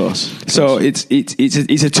 Yeah, of course. So it's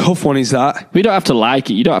a tough one. Is that we don't have to like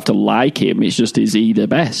it? You don't have to like him. It's just, is he the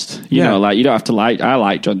best? You know, you don't have to like. I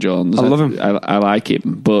like John Jones. I love him. I like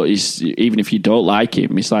him. But even if you don't like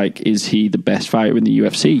him, it's like, is he the best fighter in the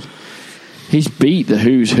UFC? He's beat the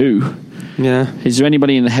who's who. Yeah. Is there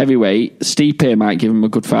anybody in the heavyweight? Stipe might give him a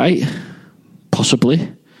good fight.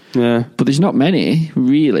 Possibly. Yeah. But there's not many,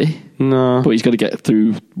 really. No. But he's got to get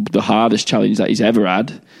through the hardest challenge that he's ever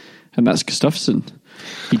had, and that's Gustafsson.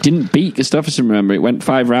 He didn't beat Gustafsson, remember? It went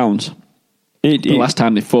 5 rounds. The last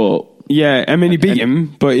time they fought. Yeah, I mean, he beat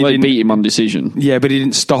him, but he beat him on decision. Yeah, but he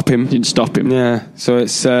didn't stop him. Yeah, so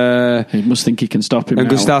it's... he must think he can stop him. And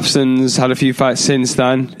now. Gustafsson's had a few fights since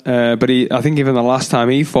then, but I think even the last time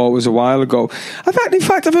he fought was a while ago. In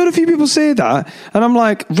fact, I've heard a few people say that, and I'm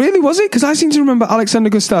like, really, was it? Because I seem to remember Alexander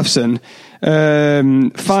Gustafsson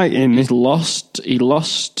fighting. He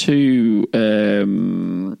lost to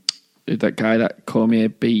that guy that Cormier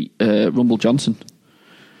beat, Rumble Johnson.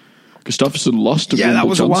 Gustafsson lost to Rumble that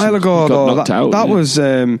was Johnson. A while ago. Got knocked out. That was,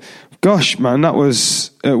 gosh, man, that was,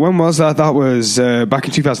 when was that? That was back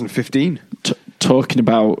in 2015. Talking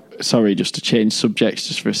about, sorry, just to change subjects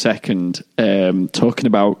just for a second, talking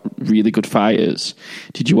about really good fighters.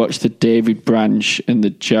 Did you watch the David Branch and the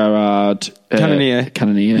Gerard Cannonier?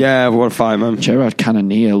 Yeah, what a fight, man. Gerard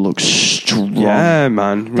Cannonier looks strong. Yeah,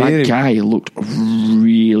 man. Really. That guy looked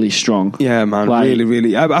really strong. Yeah, man.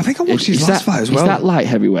 Really. I think I watched his last fight as well. Is that light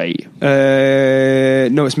heavyweight?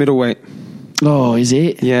 No, it's middleweight. Oh, is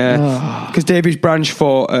it? Yeah. Because David Branch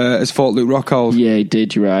has fought Luke Rockhold. Yeah, he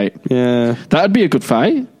did, you're right. Yeah. That'd be a good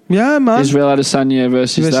fight. Yeah, man. Israel Adesanya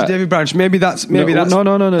versus that. David Branch. Maybe that's... No.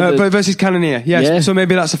 Versus Cannonier. Yes. Yeah. So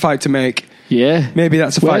maybe that's a fight to make. Yeah. Maybe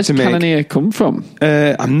that's a fight to make. Where's Cannonier come from?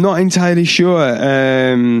 I'm not entirely sure.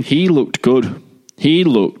 He looked good. He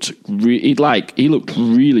looked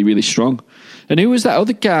really, really strong. And who was that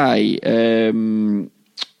other guy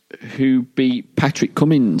who beat Patrick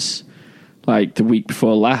Cummins the week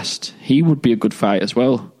before last? He would be a good fight as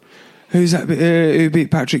well. Who's that? Who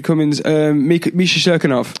beat Patrick Cummins? Misha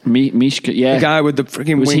Shirkinov. Mishka, yeah. The guy with the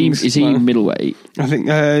freaking wings. Is he middleweight? I think.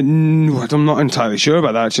 I'm not entirely sure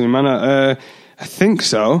about that, actually, man. I think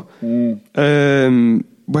so. Where's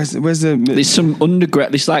the? There's some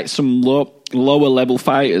undergrad. There's like some lower level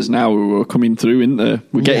fighters now who are coming through, isn't there?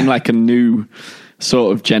 We're getting like a new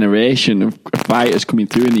sort of generation of fighters coming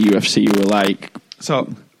through in the UFC who are like.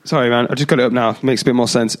 So. Sorry, man. I just got it up now. Makes a bit more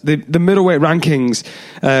sense. The middleweight rankings,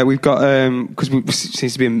 we've got, because it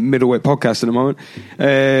seems to be a middleweight podcast at the moment.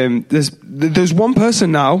 There's one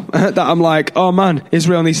person now that I'm like, oh man,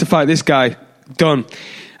 Israel needs to fight this guy. Done.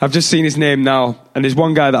 I've just seen his name now. And there's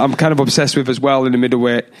one guy that I'm kind of obsessed with as well in the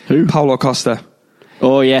middleweight. Who? Paulo Costa.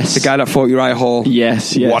 Oh, yes. The guy that fought Uriah Hall.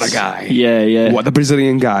 Yes. What a guy. Yeah. What the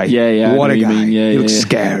Brazilian guy. Yeah. What a guy. He looks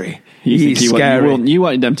scary. He's scary. You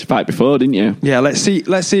wanted them to fight before, didn't you? Yeah, let's see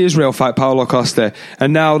Israel fight Paulo Costa.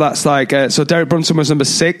 And now that's so Derek Brunson was number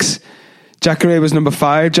 6. Jacare was number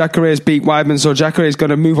 5. Jacare's beat Weidman, so Jacare's going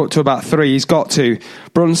to move up to about 3. He's got to.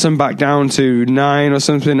 Brunson back down to 9 or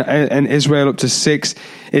something, and Israel up to 6.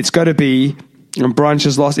 It's got to be, and Branch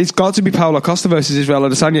has lost. It's got to be Paulo Costa versus Israel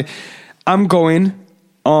Adesanya. I'm going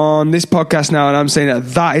on this podcast now, and I'm saying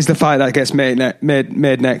that is the fight that gets made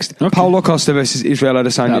next. Okay. Paulo Costa versus Israel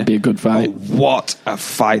Adesanya. That'd be a good fight. Oh, what a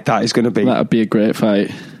fight that is going to be. That'd be a great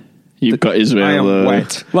fight. You've got Israel. I am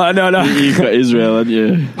wet. Well, no. You've got Israel, haven't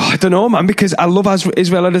you? I don't know, man, because I love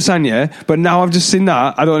Israel Adesanya, but now I've just seen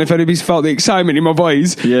that. I don't know if anybody's felt the excitement in my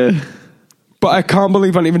voice. Yeah. But I can't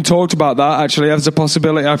believe I haven't even talked about that, actually, as a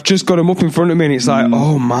possibility. I've just got him up in front of me, and it's like,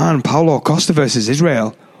 oh, man, Paulo Costa versus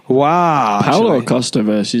Israel. Wow. Paulo Costa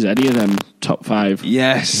versus any of them top 5.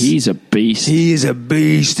 Yes. He's a beast. He is a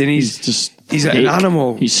beast, and he's an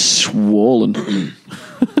animal. He's swollen.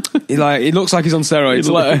 He looks like he's on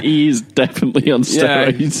steroids. He's definitely on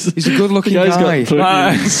steroids. Yeah, he's a good-looking guy.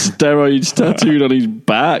 Got steroids tattooed on his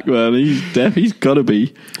back, man. He's got to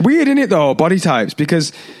be. Weird, isn't it, though, body types?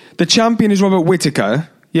 Because The champion is Robert Whittaker.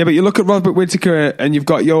 Yeah, but you look at Robert Whittaker and you've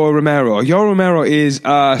got Yoel Romero. Yoel Romero is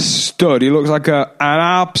a stud. He looks like an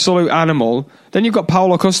absolute animal. Then you've got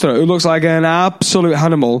Paulo Costa, who looks like an absolute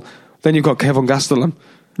animal. Then you've got Kevin Gastelum.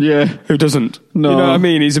 Yeah. Who doesn't? No. You know what I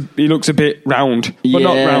mean? He looks a bit round, but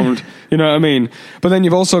not round. You know what I mean? But then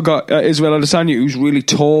you've also got Israel Adesanya, who's really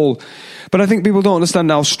tall. But I think people don't understand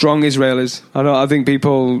how strong Israel is. I think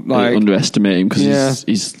people they underestimate him because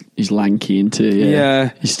he's lanky,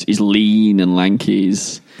 into He's lean and lanky.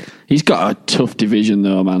 He's got a tough division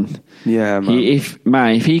though, man. Yeah,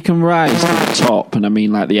 man. If he can rise to the top, and I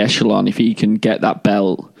mean like the echelon, if he can get that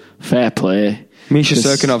belt, fair play. Misha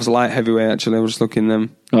Serkinov's light heavyweight. Actually, I was just looking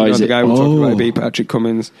them. Oh, is the it? guy we talked about beat Patrick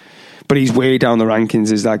Cummins, but he's way down the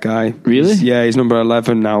rankings. Is that guy? Really? He's number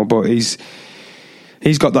 11 now, but he's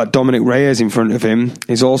got that Dominic Reyes in front of him.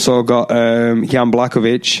 He's also got Jan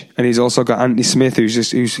Blachowicz, and he's also got Anthony Smith,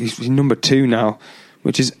 who's number 2 now,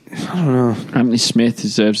 which is, I don't know. Anthony Smith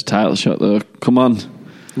deserves a title shot though. Come on.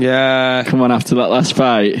 Yeah. Come on after that last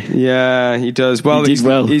fight. Yeah, he does. Well, he's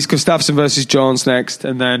Gustafsson versus Jones next,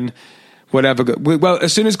 and then whatever. Well,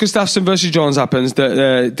 as soon as Gustafsson versus Jones happens,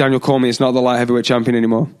 Daniel Cormier is not the light heavyweight champion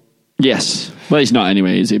anymore. Yes. Well, he's not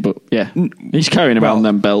anyway, is he? But yeah, he's carrying around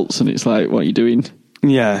them belts, and it's like, what are you doing?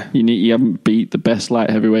 Yeah. You haven't beat the best light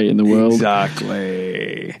heavyweight in the world.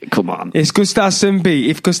 Exactly. Come on. If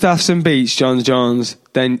Gustafsson beats John Jones,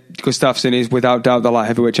 then Gustafsson is without doubt the light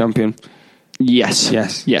heavyweight champion. Yes.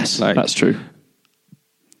 That's true.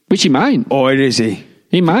 Which he might. Or is he?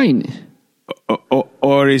 He might.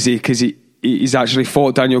 Or is he? Because he's actually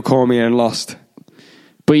fought Daniel Cormier and lost.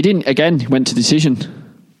 But he didn't. Again, he went to decision.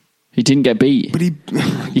 He didn't get beat. But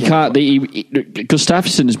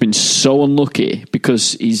Gustafsson has been so unlucky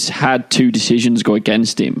because he's had 2 decisions go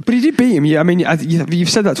against him. But he did beat him. Yeah, I mean, you've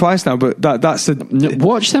said that twice now. But that's the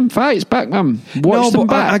watch them fights back, man. Watch them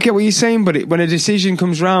back. I get what you're saying. But when a decision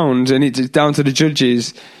comes round and it's down to the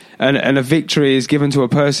judges, and a victory is given to a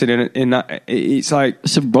person in that, it's like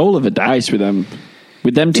it's a roll of a dice with them.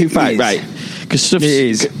 With them 2 fights, right? Because it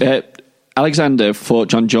is. Alexander fought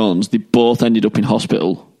John Jones. They both ended up in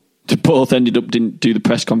hospital. They both didn't do the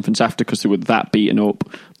press conference after because they were that beaten up,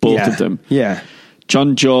 both of them. Yeah.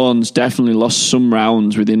 John Jones definitely lost some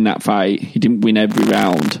rounds within that fight. He didn't win every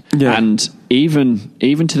round. Yeah. And even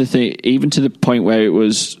to the point where it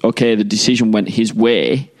was okay, the decision went his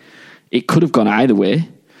way. It could have gone either way.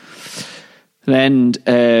 Then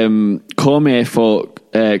Cormier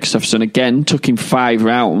fought Gustafsson again, took him 5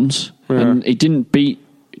 rounds, and he didn't beat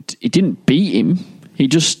him.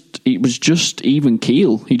 It was just even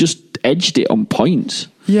keel. He just edged it on points.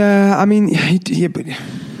 Yeah, I mean, but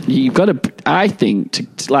you've got to. I think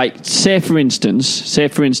say for instance,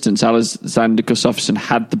 Alexander Gustafsson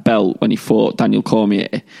had the belt when he fought Daniel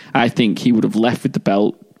Cormier. I think he would have left with the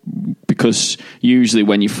belt because usually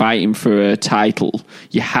when you're fighting for a title,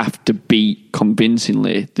 you have to beat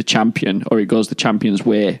convincingly the champion, or it goes the champion's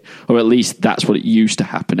way, or at least that's what it used to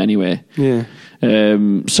happen anyway. Yeah.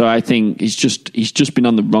 So I think he's just been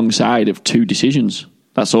on the wrong side of 2 decisions.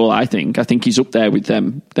 That's all I think. I think he's up there with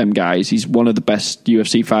them guys. He's one of the best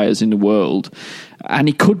UFC fighters in the world, and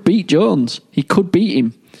he could beat Jones. He could beat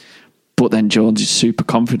him, but then Jones is super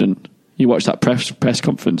confident. You watch that press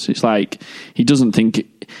conference. It's like he doesn't think.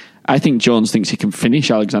 I think Jones thinks he can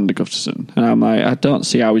finish Alexander Gustafsson, and I'm like, I don't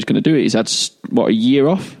see how he's going to do it. He's had a year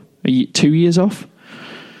off, 2 years off,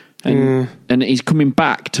 and he's coming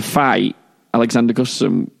back to fight Alexander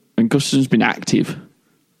Gustafsson, and Gustafsson's been active,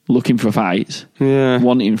 looking for fights,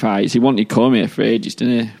 wanting fights. He wanted Cormier for ages,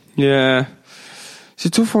 didn't he? Yeah, it's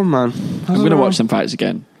a tough one, man. I'm going to watch some fights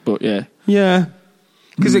again, but yeah,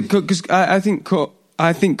 because I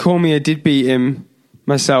think Cormier did beat him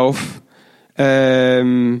myself.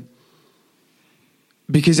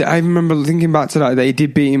 Because I remember thinking back to that he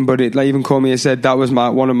did beat him, but even Cormier said that was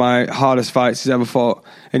one of my hardest fights he's ever fought,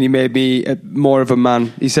 and he made me more of a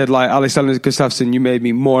man. He said, Alexander Gustafsson, you made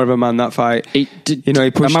me more of a man that fight. He pushed him.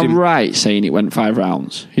 Am I right saying it went 5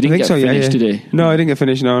 rounds? He didn't get finished, did he? No, he didn't get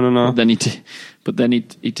finished. No. But then he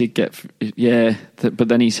did get, but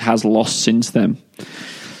then he has lost since then.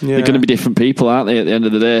 Yeah. They're going to be different people, aren't they, at the end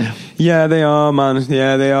of the day? Yeah, they are, man.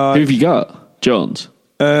 Yeah, they are. Who have you got? Jones?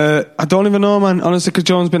 I don't even know, man. Honestly, because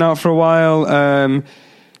Jones been out for a while.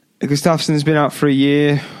 Gustafsson's been out for a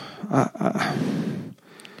year.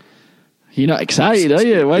 You're not excited, are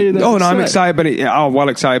you? Why are you not excited? I'm excited, but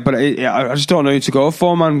excited, but I just don't know who to go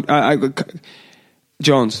for, man.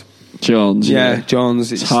 Jones. Yeah,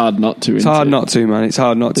 Jones. It's hard not to. It's hard not to, man. It's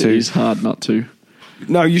hard not to. It is hard not to.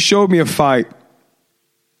 No, you showed me a fight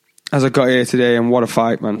as I got here today, and what a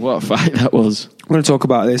fight, man. What a fight that was. I'm going to talk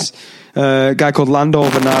about this. A guy called Lando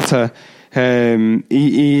Venata.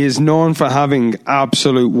 He is known for having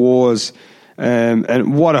absolute wars.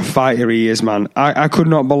 And what a fighter he is, man. I could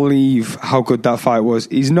not believe how good that fight was.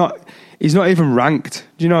 He's not even ranked.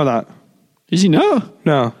 Do you know that? Is he not?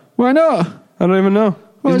 No. Why not? I don't even know.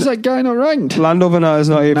 Why is that guy not ranked? Lando Venata's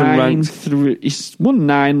not even ranked. He's won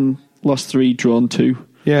 9, lost 3, drawn 2.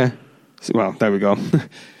 Yeah. Well, there we go.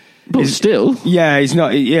 But still, yeah, he's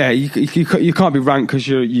not. Yeah, you can't be ranked because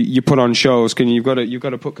you put on shows. You've got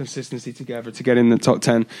to put consistency together to get in the top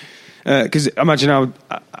 10. Because imagine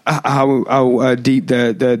how deep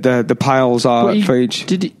the piles are for each.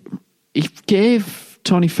 He gave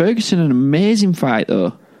Tony Ferguson an amazing fight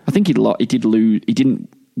though. I think he did lose. He didn't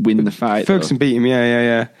win the fight. Ferguson beat him.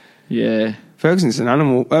 Yeah. Ferguson's an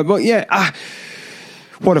animal. But yeah,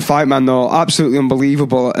 what a fight, man! Though, absolutely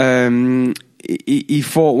unbelievable. He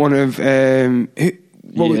fought one of.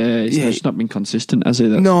 He's not been consistent, has he?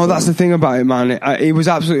 That's the thing about it, man. It was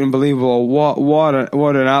absolutely unbelievable. What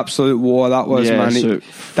an absolute war that was, man.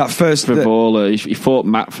 That first Favola, he fought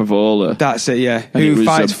Matt Favola. That's it, yeah. And who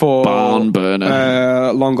fights for barn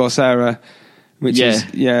burner? Longo Serra. Which is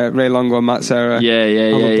Ray Longo and Matt Serra.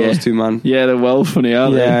 I love those two, man. Yeah, they're well funny,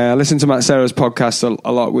 aren't they? Yeah, I listen to Matt Serra's podcast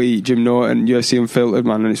a lot with Jim Norton, UFC Unfiltered,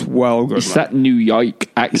 man, and it's well good. It's that New York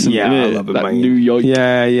accent, yeah, I love it, that man. New York.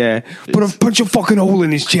 Yeah. Put a punch a fucking hole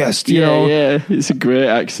in his chest, you know? Yeah, it's a great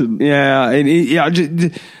accent. Yeah,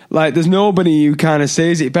 and like there's nobody who kind of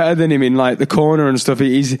says it better than him in like the corner and stuff.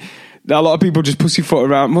 A lot of people just pussyfoot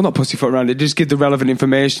around. Well, not pussyfoot around it. Just give the relevant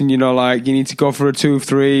information. You know, like you need to go for a 2 of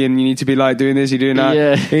 3, and you need to be like doing this, you're doing that.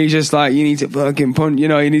 Yeah. He's just like, you need to fucking punch. You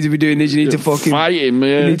know, you need to be doing this. You need to fucking fight him.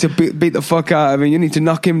 Yeah. You need to beat the fuck out of him. You need to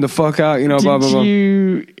knock him the fuck out. You know, blah blah blah. Did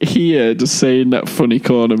you hear just saying that funny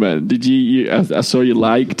corner, man? Did you? I saw you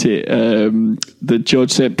liked it. The George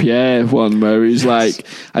St. Pierre one where he's like,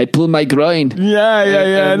 I pulled my groin.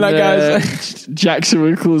 Yeah. And that guy's Jackson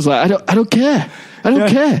Winkle's like, I don't care. I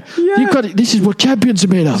don't care. Yeah. You got it. This is what champions are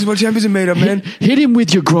made of. This is what champions are made of, man. Hit him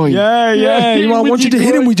with your groin. Yeah. I want you to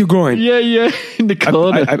hit him with your groin. Yeah. In the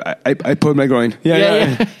corner. I pulled my groin.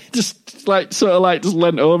 Yeah. Just like sort of like just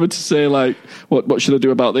leant over to say like, what should I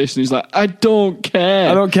do about this? And he's like, I don't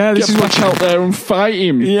care. This is back out there and fight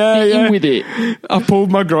him. Hit him with it. I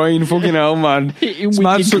pulled my groin. Fucking hell, man. Hit him with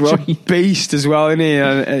your such groin. A beast as well, isn't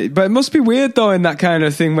he? But it must be weird though in that kind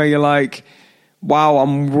of thing where you're like, wow,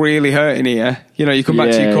 I'm really hurting here. You know, you come back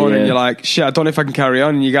to your corner and you're like, shit, I don't know if I can carry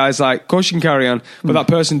on. And you guys like, of course you can carry on. But that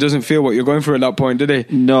person doesn't feel what you're going through at that point, did he?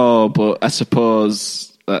 No, but I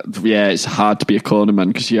suppose, it's hard to be a cornerman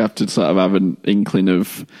because you have to sort of have an inkling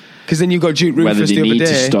of... Because then you've got Duke Rufus the other day.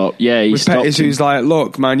 To stop. Yeah, he with stopped Pettis, who's like,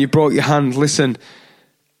 look, man, you broke your hand. Listen,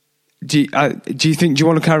 do you want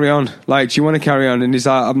to carry on? Like, do you want to carry on? And he's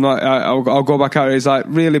like, I'm not, I'll go back out. He's like,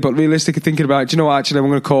 really? But realistically thinking about it, do you know what, actually, I'm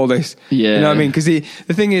going to call this. Yeah. You know what I mean? Because the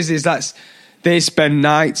thing is that's, they spend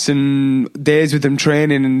nights and days with them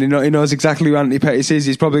training, and he knows exactly who Anthony Pettis is.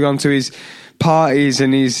 He's probably gone to his parties,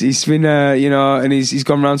 and he's been and he's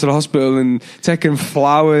gone round to the hospital and taken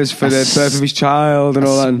flowers for the birth of his child and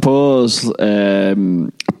all that. I suppose a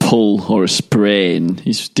pull or a sprain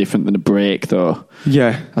is different than a break, though.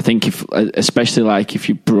 Yeah, I think especially if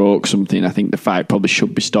you broke something, I think the fight probably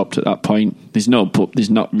should be stopped at that point. There's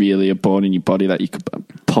not really a bone in your body that you could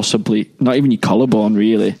possibly, not even your collarbone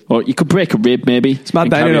really, or you could break a rib maybe. It's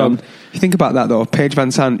mad that, you think about that though. Paige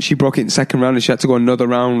Van Sant, she broke it in the second round and she had to go another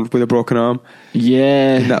round with a broken arm.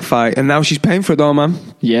 Yeah, in that fight, and now she's paying for it though, man.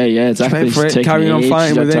 Yeah, exactly. She's paying for it, carrying on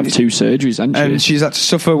fighting with it. She's had to have 2 surgeries, hasn't she? And she's had to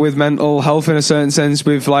suffer with mental health in a certain sense,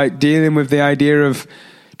 with like dealing with the idea of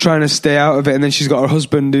trying to stay out of it, and then she's got her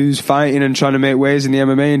husband who's fighting and trying to make waves in the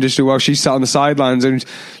MMA industry while she's sat on the sidelines, and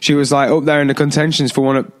she was like up there in the contentions for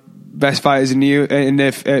one of the best fighters in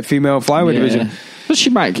the female flyweight division. But she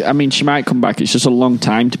might come back. It's just a long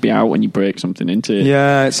time to be out when you break something into it.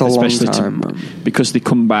 Yeah, it's a long time, man. Because they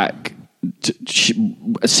come back.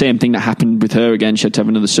 Same thing that happened with her again. She had to have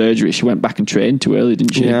another surgery. She went back and trained too early,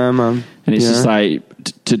 didn't she? Yeah, man. And it's just like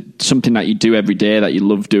to something that you do every day that you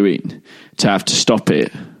love doing, to have to stop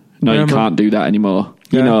it. No, you can't do that anymore.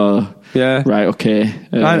 Yeah. You know. Yeah. Right. Okay.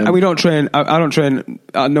 And we don't train. I don't train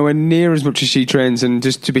nowhere near as much as she trains, and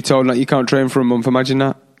just to be told that you can't train for a month, imagine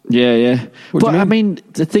that. Yeah. But I mean,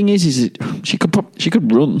 the thing is she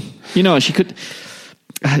could run. You know, she could.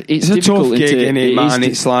 It's a difficult tough gig, isn't it, man?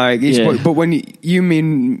 It's like, but when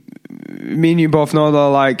me and you both know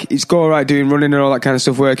though, like it's all right doing running and all that kind of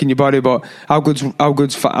stuff, working your body, but how good's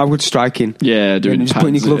striking? Yeah, doing just pads,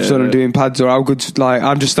 putting your gloves on and doing pads, or how good's like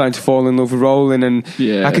I'm just starting to fall in love with rolling, and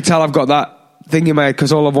I could tell I've got that thing in my head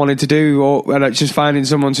because all I've wanted to do, and it's just finding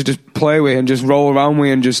someone to just play with and just roll around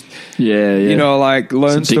with and just you know, like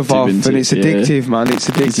learn stuff off. And it's addictive, man. It's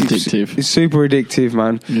addictive. It's super addictive,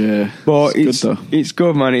 man. Yeah, but it's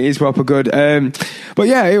good, man. It is proper good. But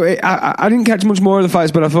yeah, I didn't catch much more of the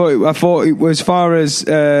fights, but I thought it was, as far as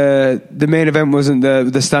the main event wasn't the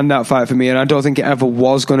standout fight for me, and I don't think it ever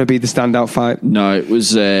was going to be the standout fight. No, it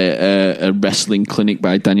was a wrestling clinic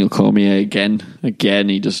by Daniel Cormier again.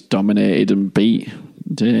 He just dominated and beat.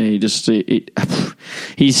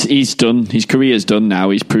 He's done. His career's done now.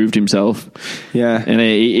 He's proved himself. Yeah, and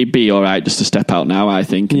he'd be all right just to step out now, I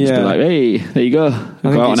think, and just be like, hey, there you go.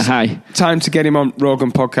 Go out on a high. Time to get him on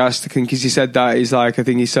Rogan podcast. I think because he said that, he's like, I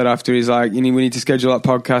think he said after, he's like, we need to schedule that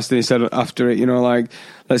podcast, and he said after it, you know, like,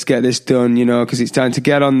 let's get this done, you know, because it's time to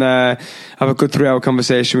get on there, have a good 3-hour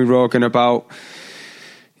conversation with Rogan about,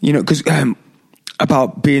 you know, because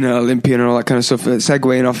about being an Olympian and all that kind of stuff.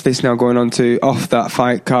 Segueing off this now, going on to off that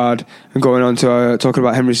fight card and going on to talking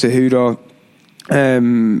about Henry Cejudo.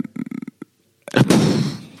 Henry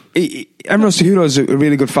Cejudo is a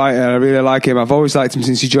really good fighter. I really like him. I've always liked him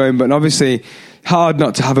since he joined, but obviously hard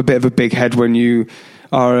not to have a bit of a big head when you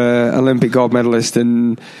are an Olympic gold medalist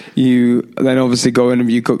and you then obviously go in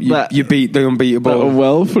and you beat the unbeatable. That was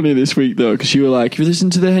well funny this week though, because you were like, if you listen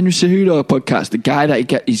to the Henry Cejudo podcast, the guy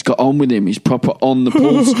that he's got on with him, he's proper on the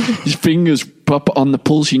pulse, his fingers proper on the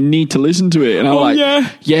pulse, you need to listen to it. And I was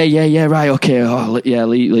yeah, right, okay,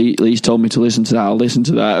 Lee's told me to listen to that, I'll listen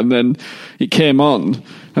to that. And then it came on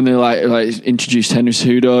and they like introduced Henry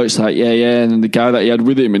Cejudo. It's like, and then the guy that he had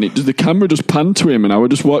with him, and the camera just panned to him, and I was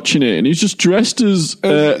just watching it, and he's just dressed as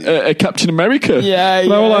a Captain America.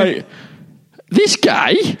 And I was like, this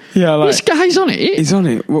guy, this guy's on it. He's on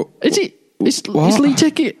it. What? Is Lee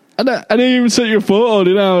taking it? And I didn't even send you a photo,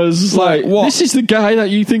 did I? I was just like, what? This is the guy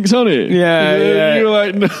that you think's on it. Yeah. You were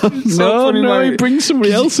like, no, he brings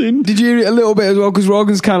somebody else in. Did you hear it a little bit as well? Because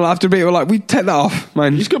Rogan's kind of after a bit, we're like, we take that off,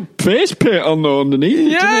 man. He's got face paint on though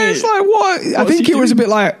underneath. Yeah, it's like, what? I think it was a bit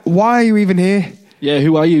like, why are you even here? Yeah,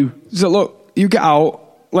 who are you? So look, you get out.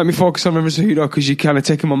 Let me focus on Henry Cejudo because you're kind of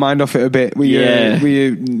taking my mind off it a bit with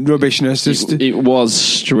your rubbishness. It was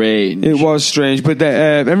strange. It was strange. But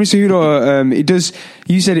Henry Cejudo, he does,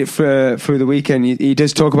 you said it through the weekend, he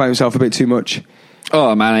does talk about himself a bit too much.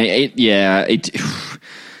 Oh, man.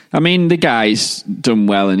 I mean, the guy's done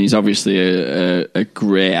well, and he's obviously a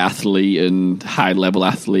great athlete and high-level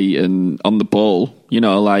athlete and on the ball, you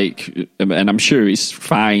know, like, and I'm sure he's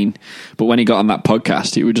fine. But when he got on that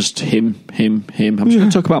podcast, it was just him. I'm just going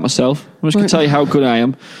to talk about myself. I'm just going to tell you how good I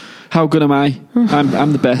am. How good am I?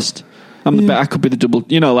 I'm the best. I'm the best. I could be the double.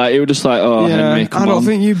 You know, like, it was just like, Henry, come on. I don't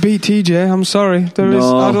think you beat TJ. I'm sorry. I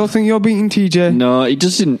don't think you're beating TJ. No, it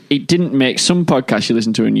doesn't. It didn't make some podcasts you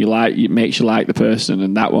listen to and it makes you like the person,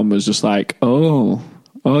 and that one was just like, oh,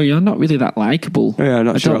 you're not really that likable. Yeah, I'm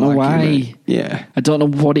not sure. I don't know why. Yeah, I don't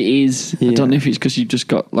know what it is. Yeah. I don't know if it's because you just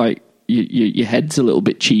got like your head's a little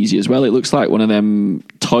bit cheesy as well. It looks like one of them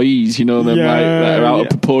toys, you know, them that are out of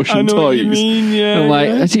proportion toys. What you mean, I'm like,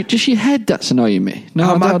 is it just your head that's annoying me?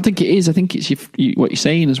 No, I don't think it is. I think it's what you're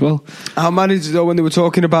saying as well. How mad is it though when they were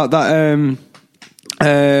talking about that?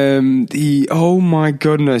 Oh my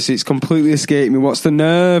goodness, it's completely escaped me. What's the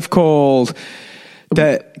nerve called?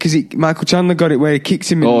 Because Michael Chandler got it where he kicks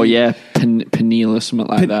him in. Oh yeah, pineal or something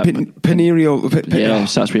like that. Pineal. Yeah,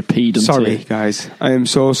 starts with a P, doesn't Sorry, it? guys. I am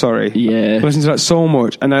so sorry. Yeah. I listened to that so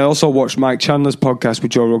much. And I also watched Mike Chandler's podcast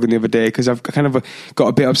with Joe Rogan the other day because I've kind of got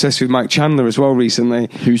a bit obsessed with Mike Chandler as well recently.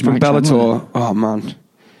 Who's from Mike Bellator. Chandler? Oh, man.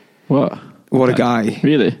 What a guy.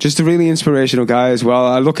 Really? Just a really inspirational guy as well.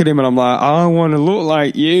 I look at him and I'm like, I want to look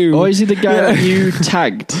like you. Oh, is he the guy that you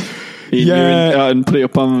tagged? And put it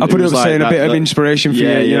up on. I put it up saying a bit of inspiration for you.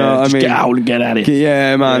 You know what I mean? Get out and get at it.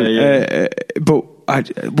 Yeah, man. But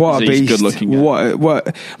what a beast! Good looking. What? Well,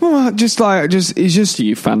 he's just. Do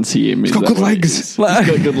you fancy him? He's got good legs. He's got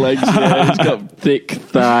good legs. Yeah, he's got thick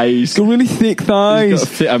thighs. He's got really thick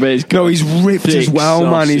thighs. He's ripped as well,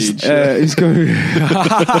 man. He's got.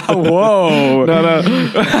 Whoa! No.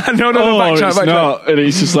 It's not. And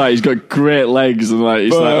he's just like he's got great legs and like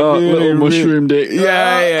he's little mushroom dick.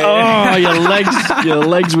 Yeah. Oh, your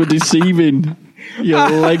legs were deceiving. Your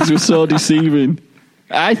legs were so deceiving.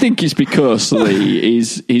 I think it's because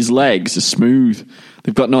his legs are smooth.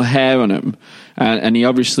 They've got no hair on them, and he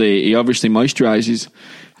obviously moisturizes.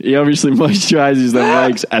 He obviously moisturizes their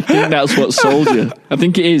legs. I think that's what sold you. I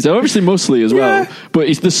think it is. They're obviously muscly as well,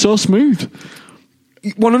 but they're so smooth.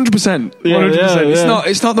 100%. 100%.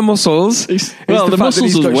 It's not the muscles. The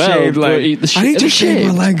muscles as well. I need to shave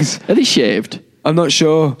my legs. Are they shaved? I'm not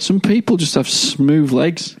sure. Some people just have smooth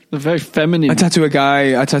legs. They're very feminine. I tattooed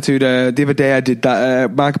the other day. I did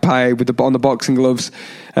that magpie on the boxing gloves,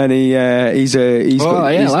 and he's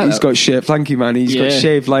got shaved. Thank you, man. He's got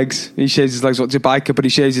shaved legs. He shaves his legs up to biker, but he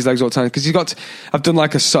shaves his legs all the time because I've done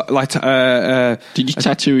like a Did you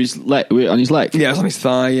tattoo his leg on his leg? Yeah, it was on his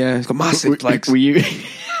thigh. Yeah, he's got massive legs. Were you?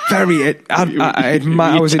 Very.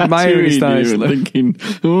 I was admiring his thighs. Thinking,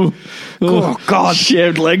 oh God,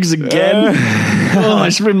 shaved legs again.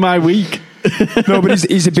 It's been my week. No, but he's a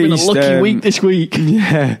beast. It's been a lucky week this week.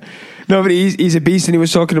 Yeah. No, but he's a beast, and he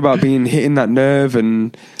was talking about hitting that nerve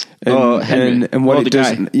and what it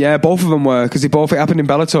does. Guy. Yeah, both of them were, because it happened in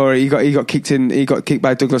Bellator. He got kicked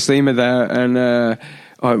by Douglas Lima there, and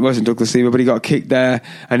it wasn't Douglas Lima, but he got kicked there,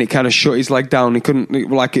 and it kind of shut his leg down. He couldn't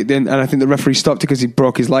and I think the referee stopped it because he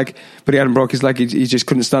broke his leg, but he hadn't broke his leg. He just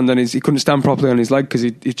couldn't stand he couldn't stand properly on his leg because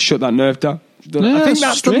he'd shut that nerve down. I think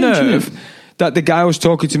that's the nerve that the guy was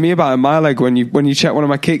talking to me about in my leg when you check one of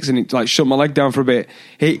my kicks and it like shut my leg down for a bit.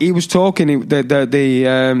 He was talking.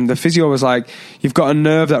 The physio was like, you've got a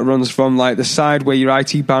nerve that runs from like the side where your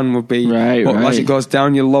IT band would be, but as it goes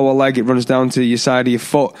down your lower leg, it runs down to your side of your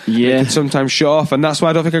foot. Yeah, it can sometimes shut off, and that's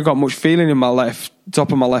why I don't think I got much feeling in my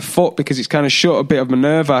top of my left foot, because it's kind of shut a bit of my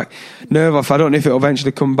nerve off. I don't know if it'll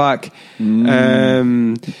eventually come back.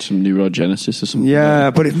 Some neurogenesis or something.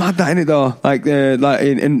 Yeah, but it's mad that, isn't it though?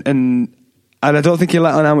 And I don't think he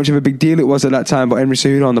let on how much of a big deal it was at that time, but Henry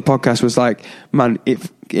Cejudo on the podcast was like, man, it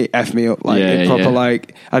effed me up. Like,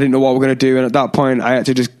 I didn't know what we're going to do. And at that point, I had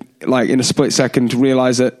to just, like, in a split second,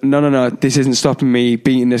 realise that, no, this isn't stopping me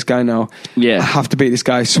beating this guy now. Yeah. I have to beat this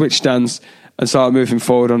guy, switch stance, and start moving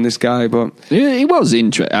forward on this guy. But it was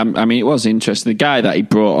interesting. I mean, it was interesting. The guy that he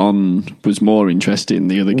brought on was more interesting than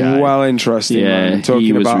the other guy. Well, interesting, man.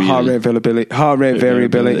 Talking about really heart rate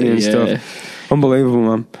variability and stuff. Unbelievable,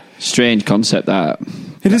 man. Strange concept that.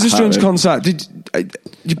 It is a strange concept.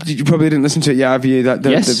 You probably didn't listen to it yet, have you?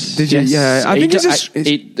 Yes. Did you? Yes. Yeah. I think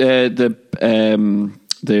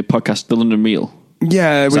the podcast, The London Meal.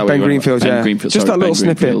 Yeah, with Ben Greenfield. Ben Greenfield, just that little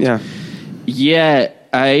snippet. Yeah. Yeah.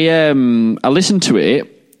 I listened to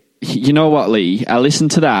it. You know what, Lee? I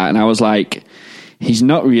listened to that and I was like, he's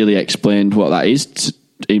not really explained what that is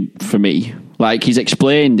for me. Like, he's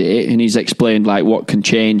explained it, and he's explained like what can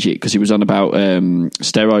change it, because he was on about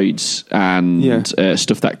steroids and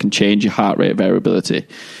stuff that can change your heart rate variability.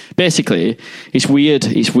 Basically, it's weird.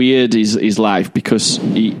 It's weird his life, because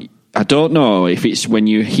I don't know if it's when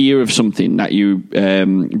you hear of something that you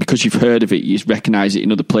because you've heard of it, you recognise it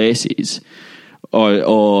in other places.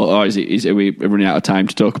 Or is are we running out of time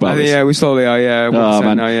to talk about this? Yeah, we slowly are. Yeah,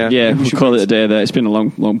 we'll call it a day there. It's been a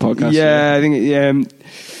long podcast. Yeah, I think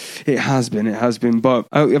it has been. But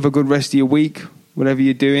I hope you have a good rest of your week, whatever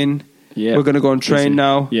you're doing. Yeah, we're going to go and train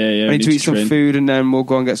now. Yeah. I need to eat some food, and then we'll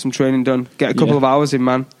go and get some training done. Get a couple of hours in,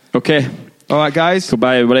 man. Okay. All right, guys.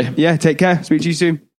 Goodbye, everybody. Yeah, take care. Speak to you soon.